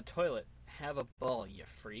on the toilet have a ball, you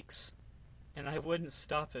freaks. And I wouldn't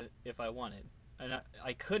stop it if I wanted. And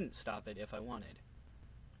I couldn't stop it if I wanted.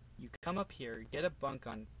 You come up here, get a bunk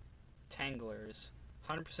on tanglers,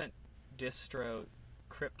 100% distro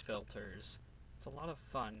crypt filters. It's a lot of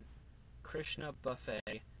fun. Krishna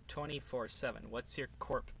buffet, 24/7. What's your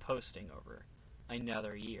corp posting over?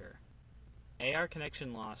 Another year. AR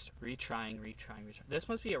connection lost. Retrying. This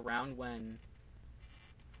must be around when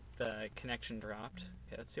the connection dropped.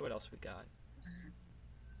 Okay, let's see what else we got.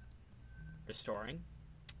 Restoring.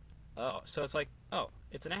 Oh, so it's like,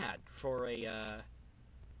 it's an ad for a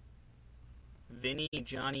Vinny,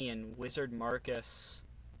 Johnny, and Wizard Marcus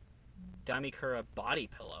Daimikura body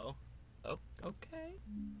pillow. Oh, okay.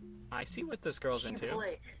 I see what this girl's into.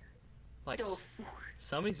 Like,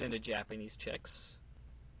 somebody's into Japanese chicks.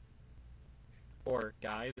 Or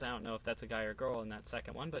guys. I don't know if that's a guy or girl in that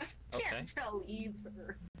second one, but okay. Can't tell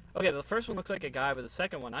either. Okay, the first one looks like a guy, but the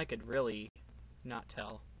second one I could really not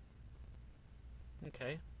tell.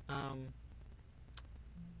 Okay.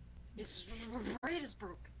 It's right as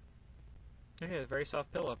broke. Okay, a very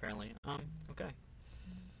soft pillow apparently. Okay.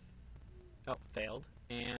 Oh, failed.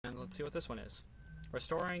 And let's see what this one is.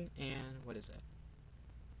 Restoring, and what is it?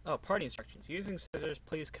 Oh, party instructions. Using scissors,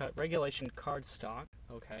 please cut regulation card stock.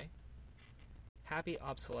 Okay. Happy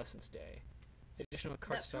Obsolescence Day. Additional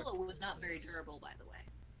card stock. That pillow was not very durable, by the way.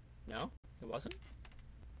 No? It wasn't?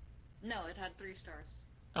 No, it had 3 stars.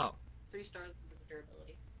 Oh. 3 stars of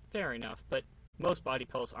durability. Fair enough, but most body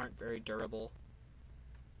pillows aren't very durable.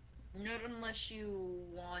 Not unless you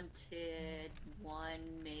wanted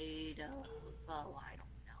one made of, I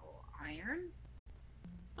don't know, iron?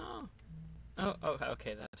 Oh,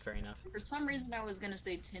 okay, that's fair enough. For some reason I was gonna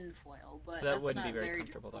say tinfoil, but that that's wouldn't not be very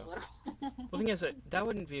comfortable, though. Well, The thing is that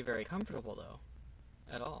wouldn't be very comfortable, though.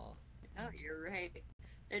 At all. No, you're right.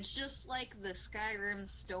 It's just like the Skyrim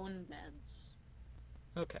stone beds.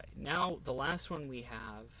 Okay, now the last one we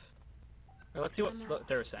have... Or let's see what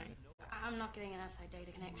they're saying. I'm not getting an outside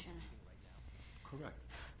data connection. Correct.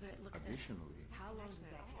 But look, Additionally, how long does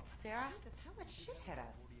that get? Sarah? Jesus, how much shit hit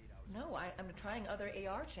us? No, I'm trying other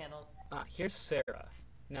AR channels. Here's Sarah.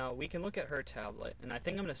 Now, we can look at her tablet, and I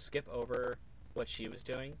think I'm going to skip over what she was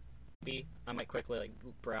doing. Maybe I might quickly, like,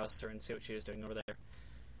 browse her and see what she was doing over there.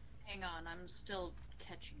 Hang on, I'm still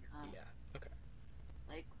catching up. Yeah, okay.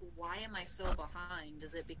 Like, why am I so behind?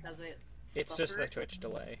 Is it because It's just the Twitch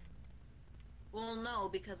delay. Well, no,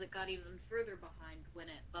 because it got even further behind when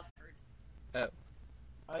it buffered. Oh.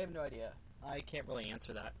 I have no idea. I can't really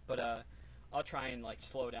answer that, but I'll try and like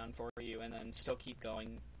slow down for you and then still keep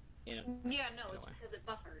going Yeah, no, it's because it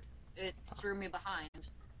buffered. It threw me behind.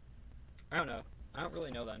 I don't know. I don't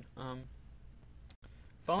really know then.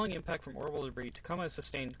 Following impact from orbital debris, Tacoma has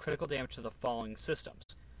sustained critical damage to the following systems.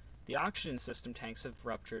 The oxygen system tanks have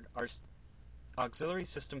ruptured. Our auxiliary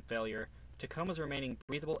system failure. Tacoma's remaining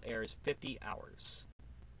breathable air is 50 hours.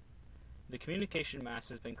 The communication mast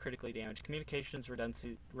has been critically damaged. Communications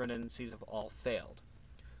redundancies have all failed.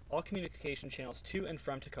 All communication channels to and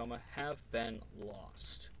from Tacoma have been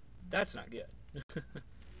lost. That's not good.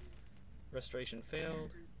 Restoration failed.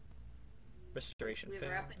 Restoration We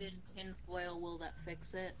failed. wrap it in tinfoil. Will that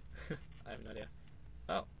fix it? I have no idea.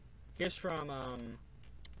 Oh, here's from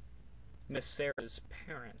Miss Sarah's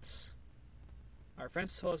parents. Our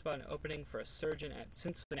friends told us about an opening for a surgeon at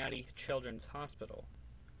Cincinnati Children's Hospital,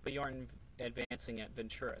 but you aren't advancing at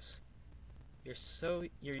Venturas.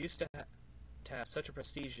 You're used to have such a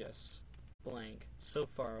prestigious blank so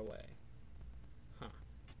far away. Huh.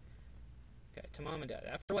 Okay, to Mom and Dad.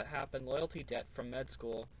 After what happened, loyalty debt from med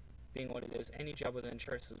school being what it is, any job with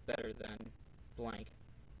insurance is better than blank.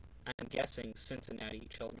 I'm guessing Cincinnati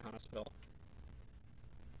Children's Hospital.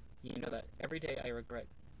 You know that every day I regret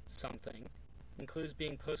something. Includes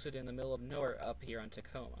being posted in the middle of nowhere up here on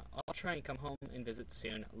Tacoma. I'll try and come home and visit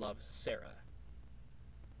soon. Love, Sarah.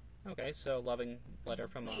 Okay, so loving letter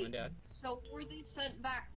from Mom and Dad. So were they sent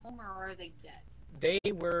back home or are they dead?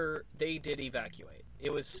 They did evacuate.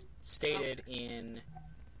 It was stated in,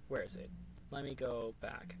 where is it? Let me go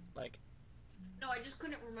back. Like, no, I just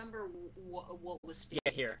couldn't remember what was stated.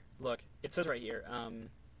 Yeah, here. Look, it says right here.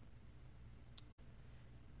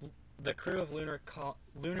 The crew of Lunar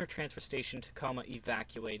Transfer Station Tacoma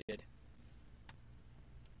evacuated.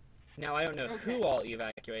 Now, I don't know who all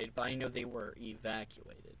evacuated, but I know they were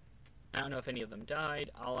evacuated. I don't know if any of them died.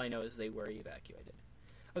 All I know is they were evacuated.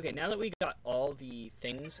 Okay, now that we got all the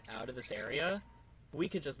things out of this area, we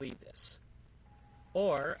could just leave this.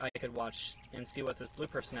 Or I could watch and see what this blue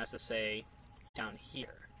person has to say down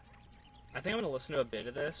here. I think I'm going to listen to a bit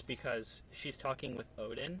of this because she's talking with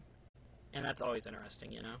Odin, and that's always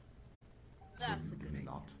interesting, you know? That's a good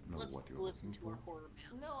idea. Let's listen to a horror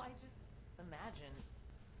man. No, I just imagine.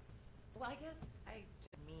 Well, I guess I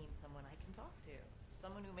just mean someone I can talk to.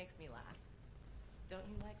 Someone who makes me laugh. Don't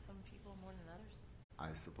you like some people more than others?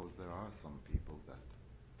 I suppose there are some people that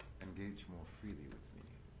engage more freely with me,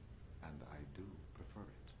 and I do prefer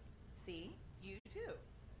it. See? You too.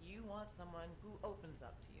 You want someone who opens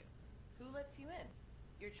up to you, who lets you in.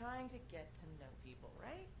 You're trying to get to know people,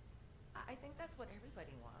 right? I think that's what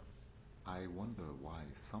everybody wants. I wonder why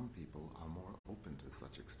some people are more open to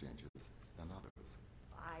such exchanges than others.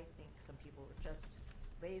 I think some people are just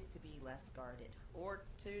raised to be less guarded, or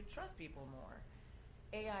to trust people more.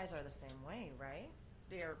 AIs are the same way, right?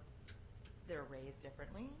 They're raised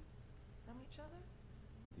differently from each other?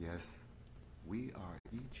 Yes, we are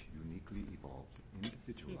each uniquely evolved,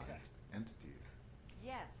 individualized entities.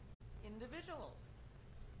 Yes, individuals.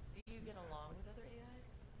 Do you get along with other AIs?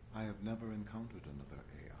 I have never encountered another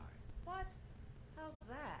AI. What? How's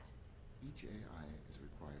that? Each AI is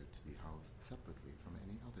required to be housed separately from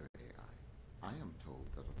any other AI. I am told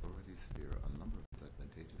that authorities fear a number of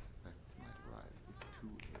disadvantageous effects might arise if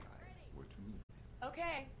two AI were to meet.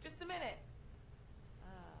 Okay, just a minute.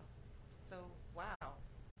 So, wow.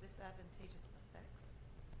 Disadvantageous effects?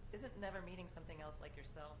 Isn't never meeting something else like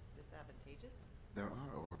yourself disadvantageous? There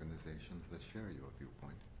are organizations that share your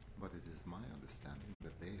viewpoint, but it is my understanding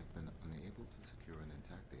that they have been unable to secure an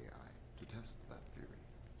intact AI to test that theory.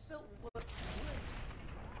 So, what would...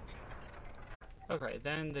 Okay,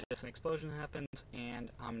 then the distant explosion happens,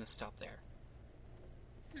 and I'm gonna stop there.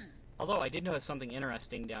 Although I did notice something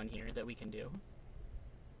interesting down here that we can do.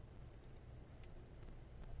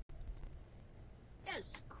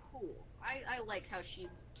 That's cool. I like how she's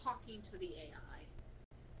talking to the AI.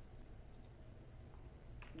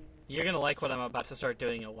 You're gonna like what I'm about to start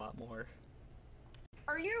doing a lot more.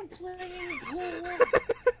 Are you playing pool?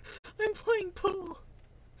 I'm playing pool!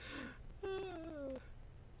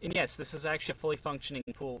 And yes, this is actually a fully functioning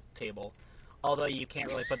pool table. Although you can't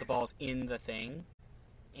really put the balls in the thing.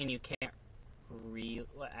 And you can't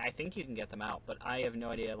I think you can get them out, but I have no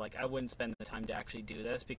idea. Like, I wouldn't spend the time to actually do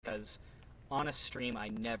this because on a stream, I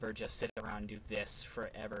never just sit around and do this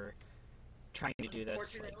forever, trying to do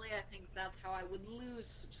this. Unfortunately, I think that's how I would lose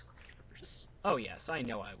subscribers. Oh yes, I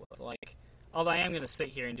know I would. Like, although I am gonna sit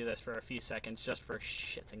here and do this for a few seconds just for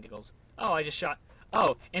shits and giggles. Oh, I just shot.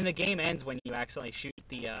 Oh, and the game ends when you accidentally shoot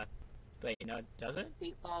the. Wait, no, does it?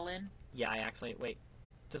 The ball in. Yeah, I accidentally. Wait,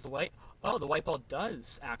 does the white? Oh, the white ball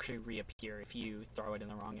does actually reappear if you throw it in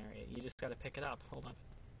the wrong area. You just gotta pick it up. Hold on.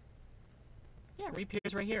 Yeah, it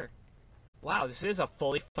reappears right here. Wow, this is a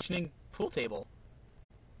fully functioning pool table.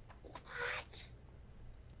 What?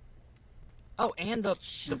 Oh, and the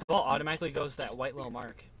ball automatically goes to that white little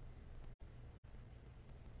mark.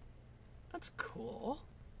 That's cool.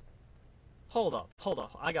 Hold up.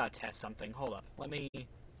 I gotta test something. Hold up. Let me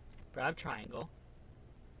grab triangle.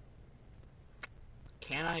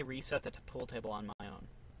 Can I reset the pool table on my own?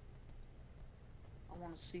 I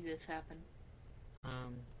want to see this happen.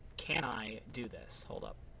 Can I do this? Hold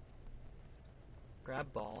up.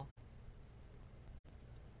 Grab ball.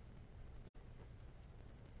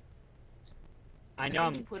 I know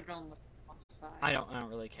You put it on the side. I don't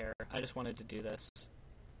really care. I just wanted to do this.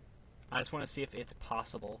 I just want to see if it's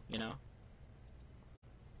possible, you know?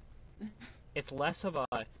 It's less of a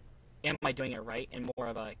am I doing it right and more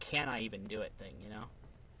of a can I even do it thing, you know?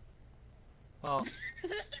 Well,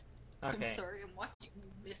 okay. I'm sorry, I'm watching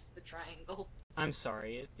you miss the triangle. I'm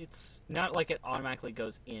sorry. It's not like it automatically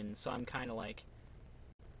goes in, so I'm kind of like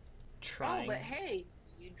trying. Oh, but hey,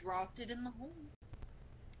 you dropped it in the hole.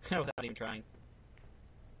 Without even trying.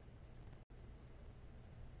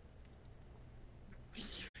 The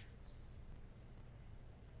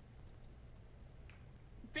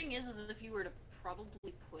thing is if you were to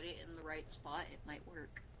probably put it in the right spot, it might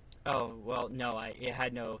work. Oh, well, no, it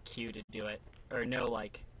had no cue to do it, or no,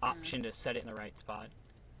 like, option to set it in the right spot.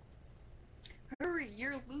 Hurry,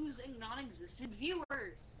 you're losing non-existent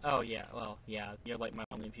viewers! Oh, yeah, well, yeah, you're like my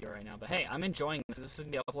only viewer right now, but hey, I'm enjoying this. This is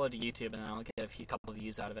going to be uploaded to YouTube, and I'll get a couple of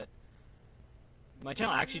views out of it. My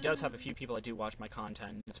channel actually does have a few people that do watch my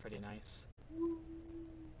content, and it's pretty nice.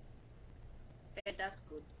 Hey, that's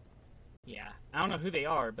good. Yeah, I don't know who they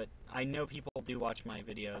are, but I know people do watch my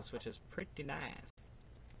videos, which is pretty nice.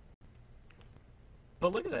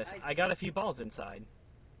 But look at this, I got a few balls inside.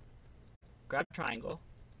 Grab triangle,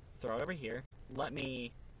 throw it over here, I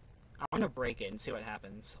want to break it and see what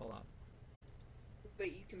happens, hold on. But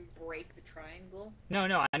you can break the triangle?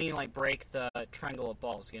 No, I mean like break the triangle of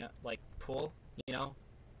balls, you know, like pool, you know?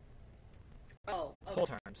 Oh, okay. Pool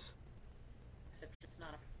terms. Except it's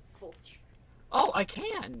not a full triangle. Oh, I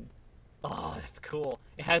can! Oh, that's cool.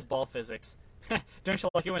 It has ball physics. Don't you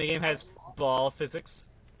like it when a game has ball physics?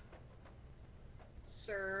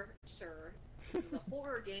 Sir, this is a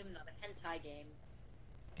horror game, not a hentai game.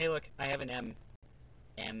 Hey look, I have an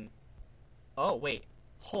M. Oh, wait.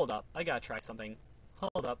 Hold up. I gotta try something.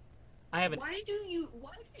 Hold up. I have an... Why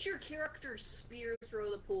does your character spear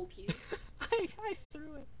throw the pool cues? I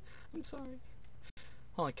threw it. I'm sorry.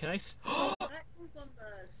 Hold on, can I... Oh, that was on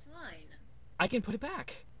the sign. I can put it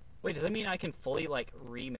back. Wait, does that mean I can fully, like,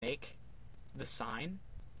 remake the sign?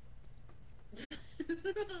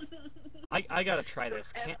 I gotta try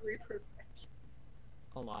this. Every perfection.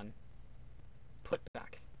 Hold on. Put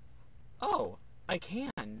back. Oh, I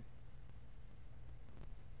can.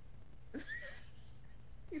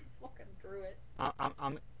 You fucking threw it.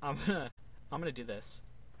 I'm gonna do this.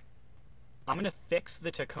 I'm gonna fix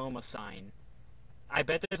the Tacoma sign. I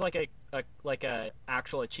bet there's like a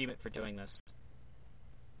actual achievement for doing this.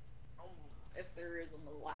 If there is, I'm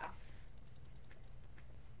gonna laugh.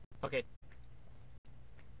 Okay.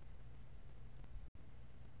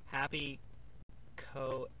 Happy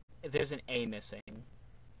There's an A missing.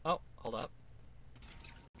 Oh, hold up.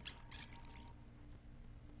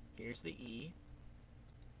 Here's the E.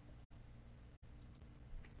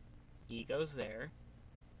 E goes there.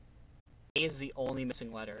 A is the only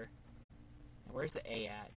missing letter. And where's the A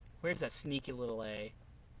at? Where's that sneaky little A?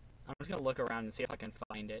 I'm just gonna look around and see if I can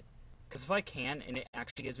find it. Because if I can, and it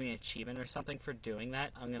actually gives me an achievement or something for doing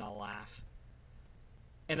that, I'm gonna laugh.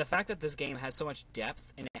 And the fact that this game has so much depth,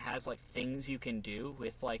 and it has, like, things you can do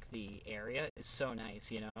with, like, the area is so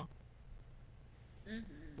nice, you know?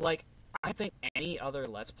 Mm-hmm. Like, I think any other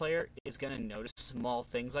Let's Player is gonna notice small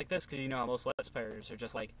things like this, because, you know, most Let's Players are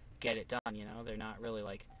just, like, get it done, you know? They're not really,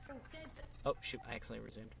 like... Oh, shoot, I accidentally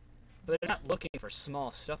resumed. But they're not looking for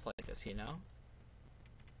small stuff like this, you know?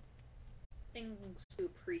 Things to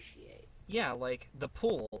appreciate. Yeah, like, the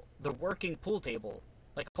pool, the working pool table.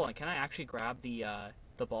 Like, hold on, can I actually grab the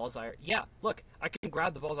balls yeah, look, I can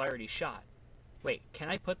grab the balls I already shot. Wait, can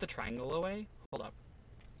I put the triangle away? Hold up.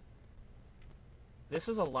 This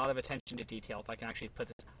is a lot of attention to detail if I can actually put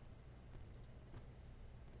this.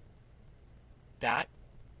 That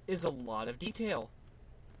is a lot of detail.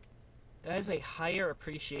 That is a higher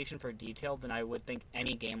appreciation for detail than I would think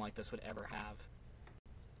any game like this would ever have.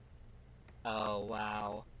 Oh,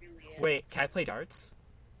 wow. Really Wait, can I play darts?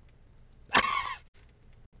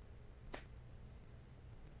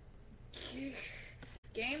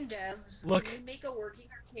 Game devs, Look. can we make a working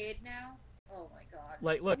arcade now? Oh my god.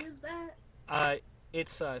 Like, look. Who is that?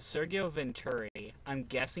 It's Sergio Venturi. I'm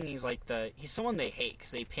guessing he's like he's someone they hate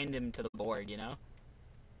because they pinned him to the board, you know?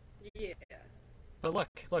 Yeah. But look.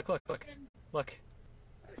 Look.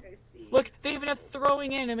 I see. Look, they even have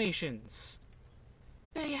throwing animations!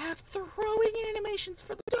 They have throwing animations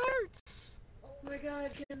for the darts! Oh my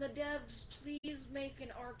god, can the devs please make an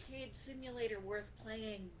arcade simulator worth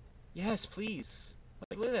playing? Yes, please.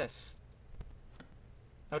 Like, look at this.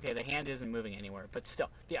 Okay, the hand isn't moving anywhere, but still,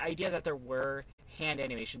 the idea that there were hand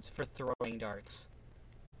animations for throwing darts.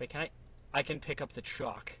 Wait, I can pick up the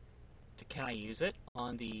chalk. Can I use it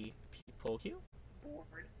on the pool cue?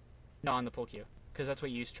 Board. No, on the pool cue, because that's what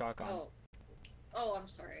you use chalk on. Oh, I'm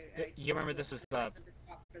sorry. You remember this is the...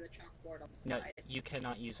 For the chalkboard on the No, side. you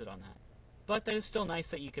cannot use it on that. But that is still nice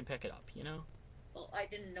that you can pick it up, you know? Well, I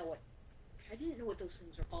didn't know what those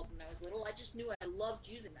things were called when I was little. I just knew I loved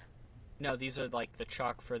using them. No, these are like the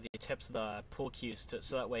chalk for the tips of the pool cues,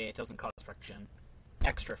 so that way it doesn't cause friction.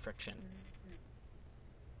 Extra friction.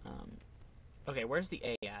 Okay, where's the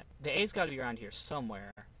A at? The A's gotta be around here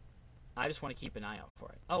somewhere. I just want to keep an eye out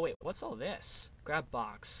for it. Oh wait, what's all this? Grab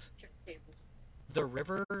box. Check tables. The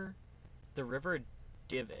river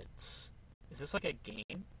divots. Is this like a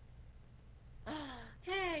game?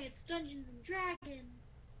 Hey, it's Dungeons and Dragons.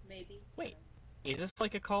 Maybe. Wait, is this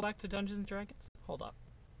like a callback to Dungeons and Dragons? Hold up.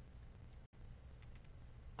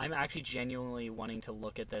 I'm actually genuinely wanting to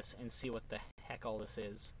look at this and see what the heck all this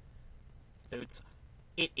is. Boots.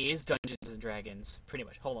 It is Dungeons and Dragons, pretty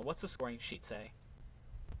much. Hold on, what's the scoring sheet say?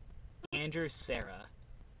 Andrew Sarah.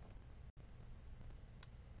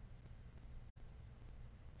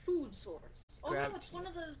 Food source. Oh Grab no, it's one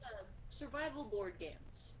of those survival board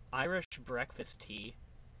games. Irish breakfast tea.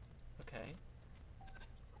 Okay.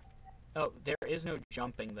 Oh, there is no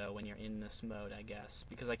jumping though when you're in this mode, I guess,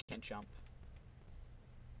 because I can't jump.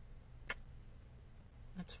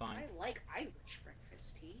 That's fine. I like Irish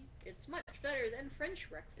breakfast tea. It's much better than French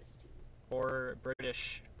breakfast tea. Or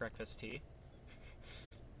British breakfast tea.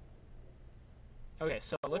 Okay,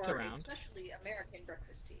 so I looked around. Especially American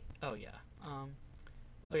breakfast tea. Oh yeah.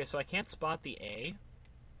 Okay, so I can't spot the A,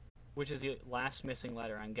 which is the last missing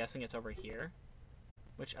letter. I'm guessing it's over here,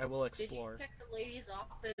 which I will explore. Did you check the ladies'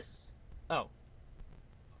 office? Oh.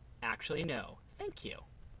 Actually, no. Thank you.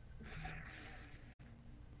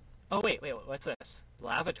 Oh, wait, what's this?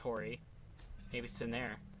 Lavatory. Maybe it's in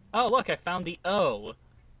there. Oh, look, I found the O.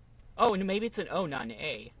 Oh, and maybe it's an O, not an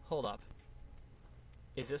A. Hold up.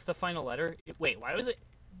 Is this the final letter? Wait, why was it...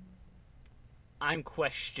 I'm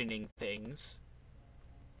questioning things.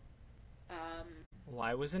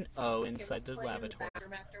 Why was an O inside the lavatory? Can we play in the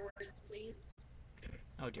bathroom afterwards, please?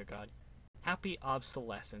 Oh, dear God. Happy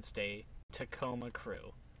Obsolescence Day, Tacoma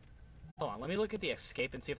crew. Hold on, let me look at the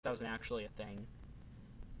escape and see if that was actually a thing.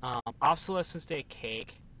 Obsolescence Day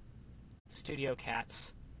cake. Studio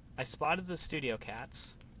cats. I spotted the studio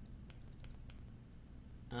cats.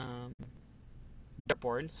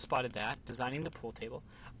 Dartboard, spotted that. Designing the pool table.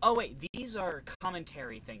 Oh wait, these are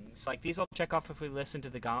commentary things. Like, these I'll check off if we listen to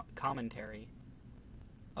the commentary.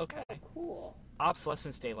 Okay. Oh, cool.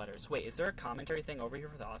 Obsolescence Day letters. Wait, is there a commentary thing over here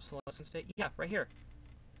for the Obsolescence Day? Yeah, right here.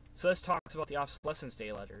 So this talks about the Obsolescence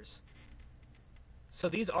Day letters. So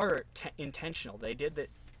these are intentional. They did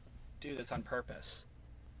do this on purpose.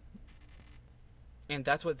 And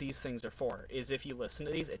that's what these things are for, is if you listen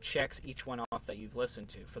to these, it checks each one off that you've listened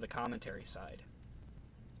to for the commentary side.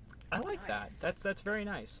 I like that. That's very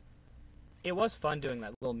nice. It was fun doing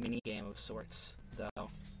that little mini game of sorts, though.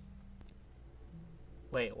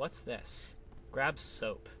 Wait, what's this? Grab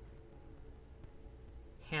soap.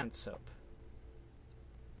 Hand soap.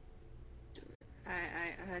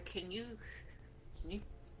 Can you,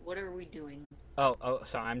 what are we doing? Oh,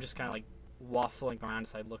 sorry, I'm just kind of like waffling around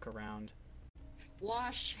as I look around.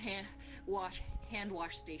 Hand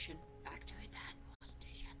wash station. Activate the hand wash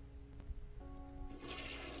station.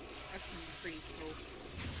 That's some pretty soap.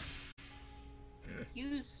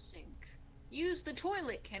 Use sink. Use the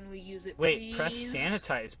toilet. Can we use it, Wait, please? press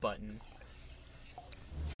sanitize button.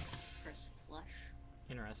 Press flush.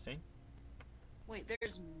 Interesting. Wait,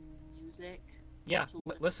 there's music. Yeah,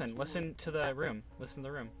 listen to the room. Listen to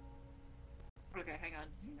the room. Okay, hang on.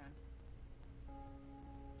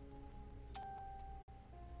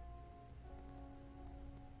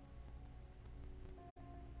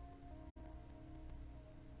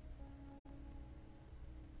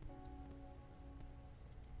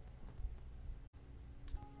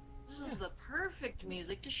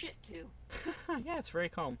 music to shit to. Yeah, it's very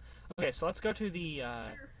calm. Okay, so let's go to the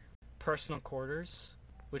personal quarters,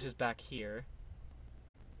 which is back here.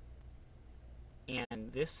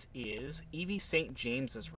 And this is Evie St.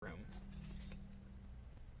 James's room.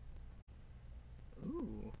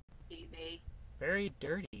 Ooh. Evie. Very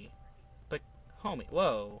dirty. But, homie,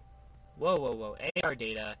 whoa. Whoa, whoa, whoa. AR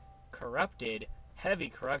data, corrupted, heavy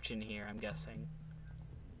corruption here, I'm guessing.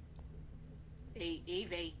 Hey,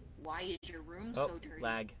 Evie, why is your room Oh, so dirty?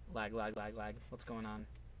 lag. What's going on?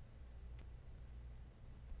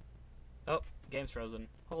 Oh, game's frozen.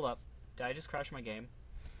 Hold up. Did I just crash my game?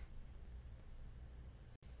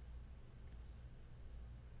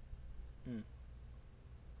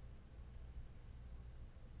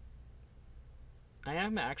 I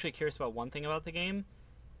am actually curious about one thing about the game.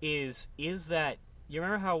 Is that you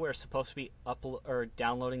remember how we're supposed to be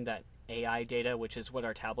downloading that AI data, which is what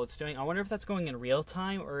our tablet's doing? I wonder if that's going in real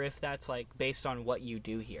time or if that's like based on what you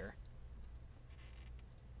do here.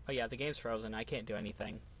 Oh yeah, the game's frozen. I can't do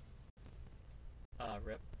anything.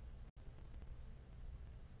 Rip.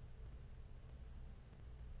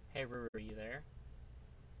 Hey, Ruru, are you there?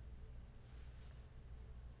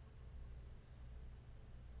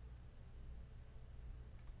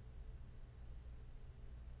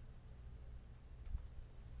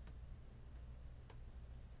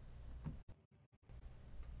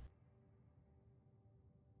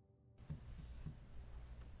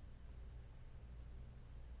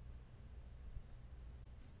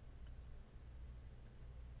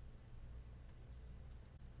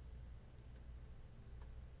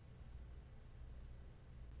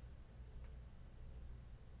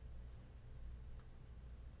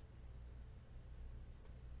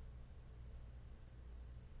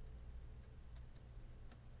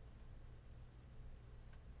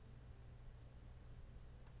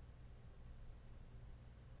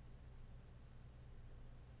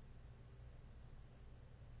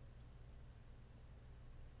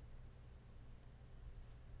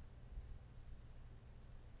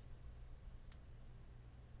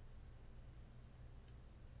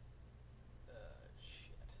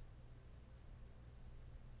 Shit.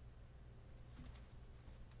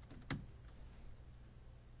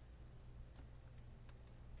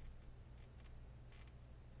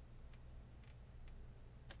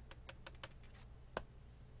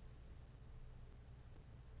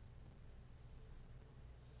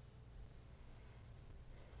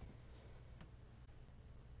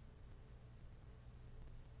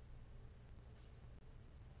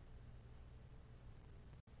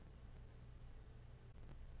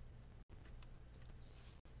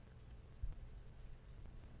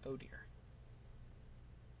 Oh dear.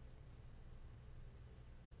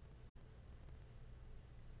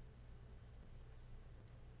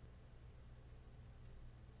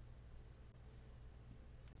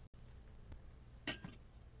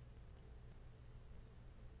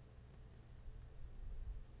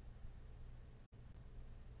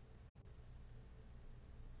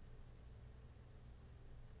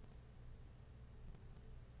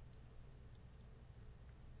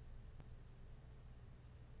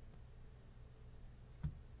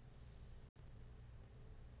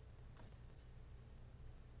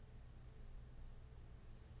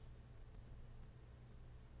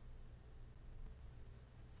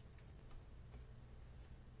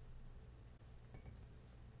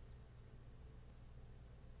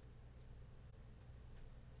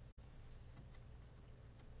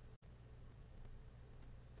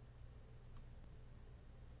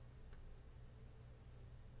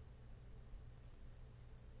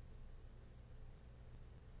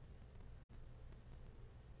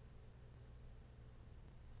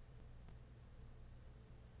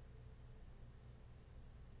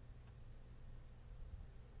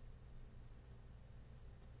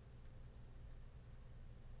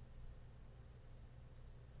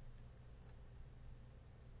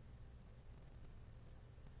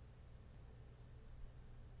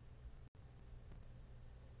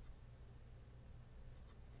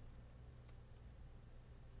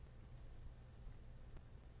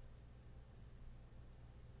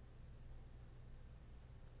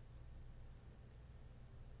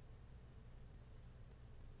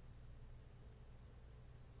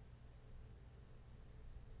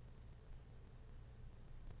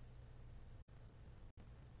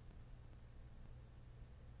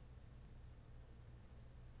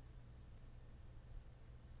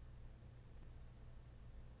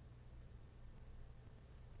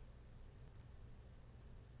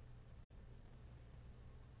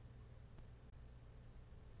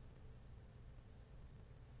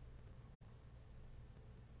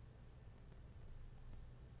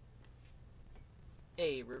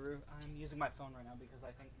 Hey, Ruru, I'm using my phone right now because I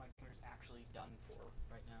think my computer's actually done for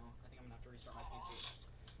right now. I think I'm gonna have to restart my PC.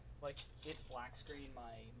 Like, it's black screen,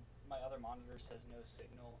 my other monitor says no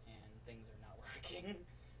signal, and things are not working.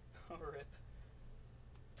 RIP.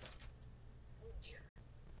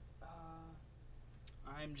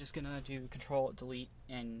 I'm just gonna do Control-Delete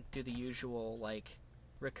and do the usual, like,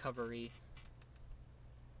 recovery.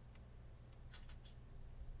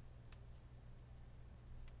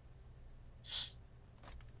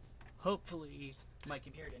 Hopefully, my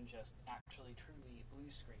computer didn't just actually truly blue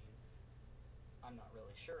screen. I'm not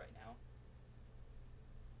really sure right now.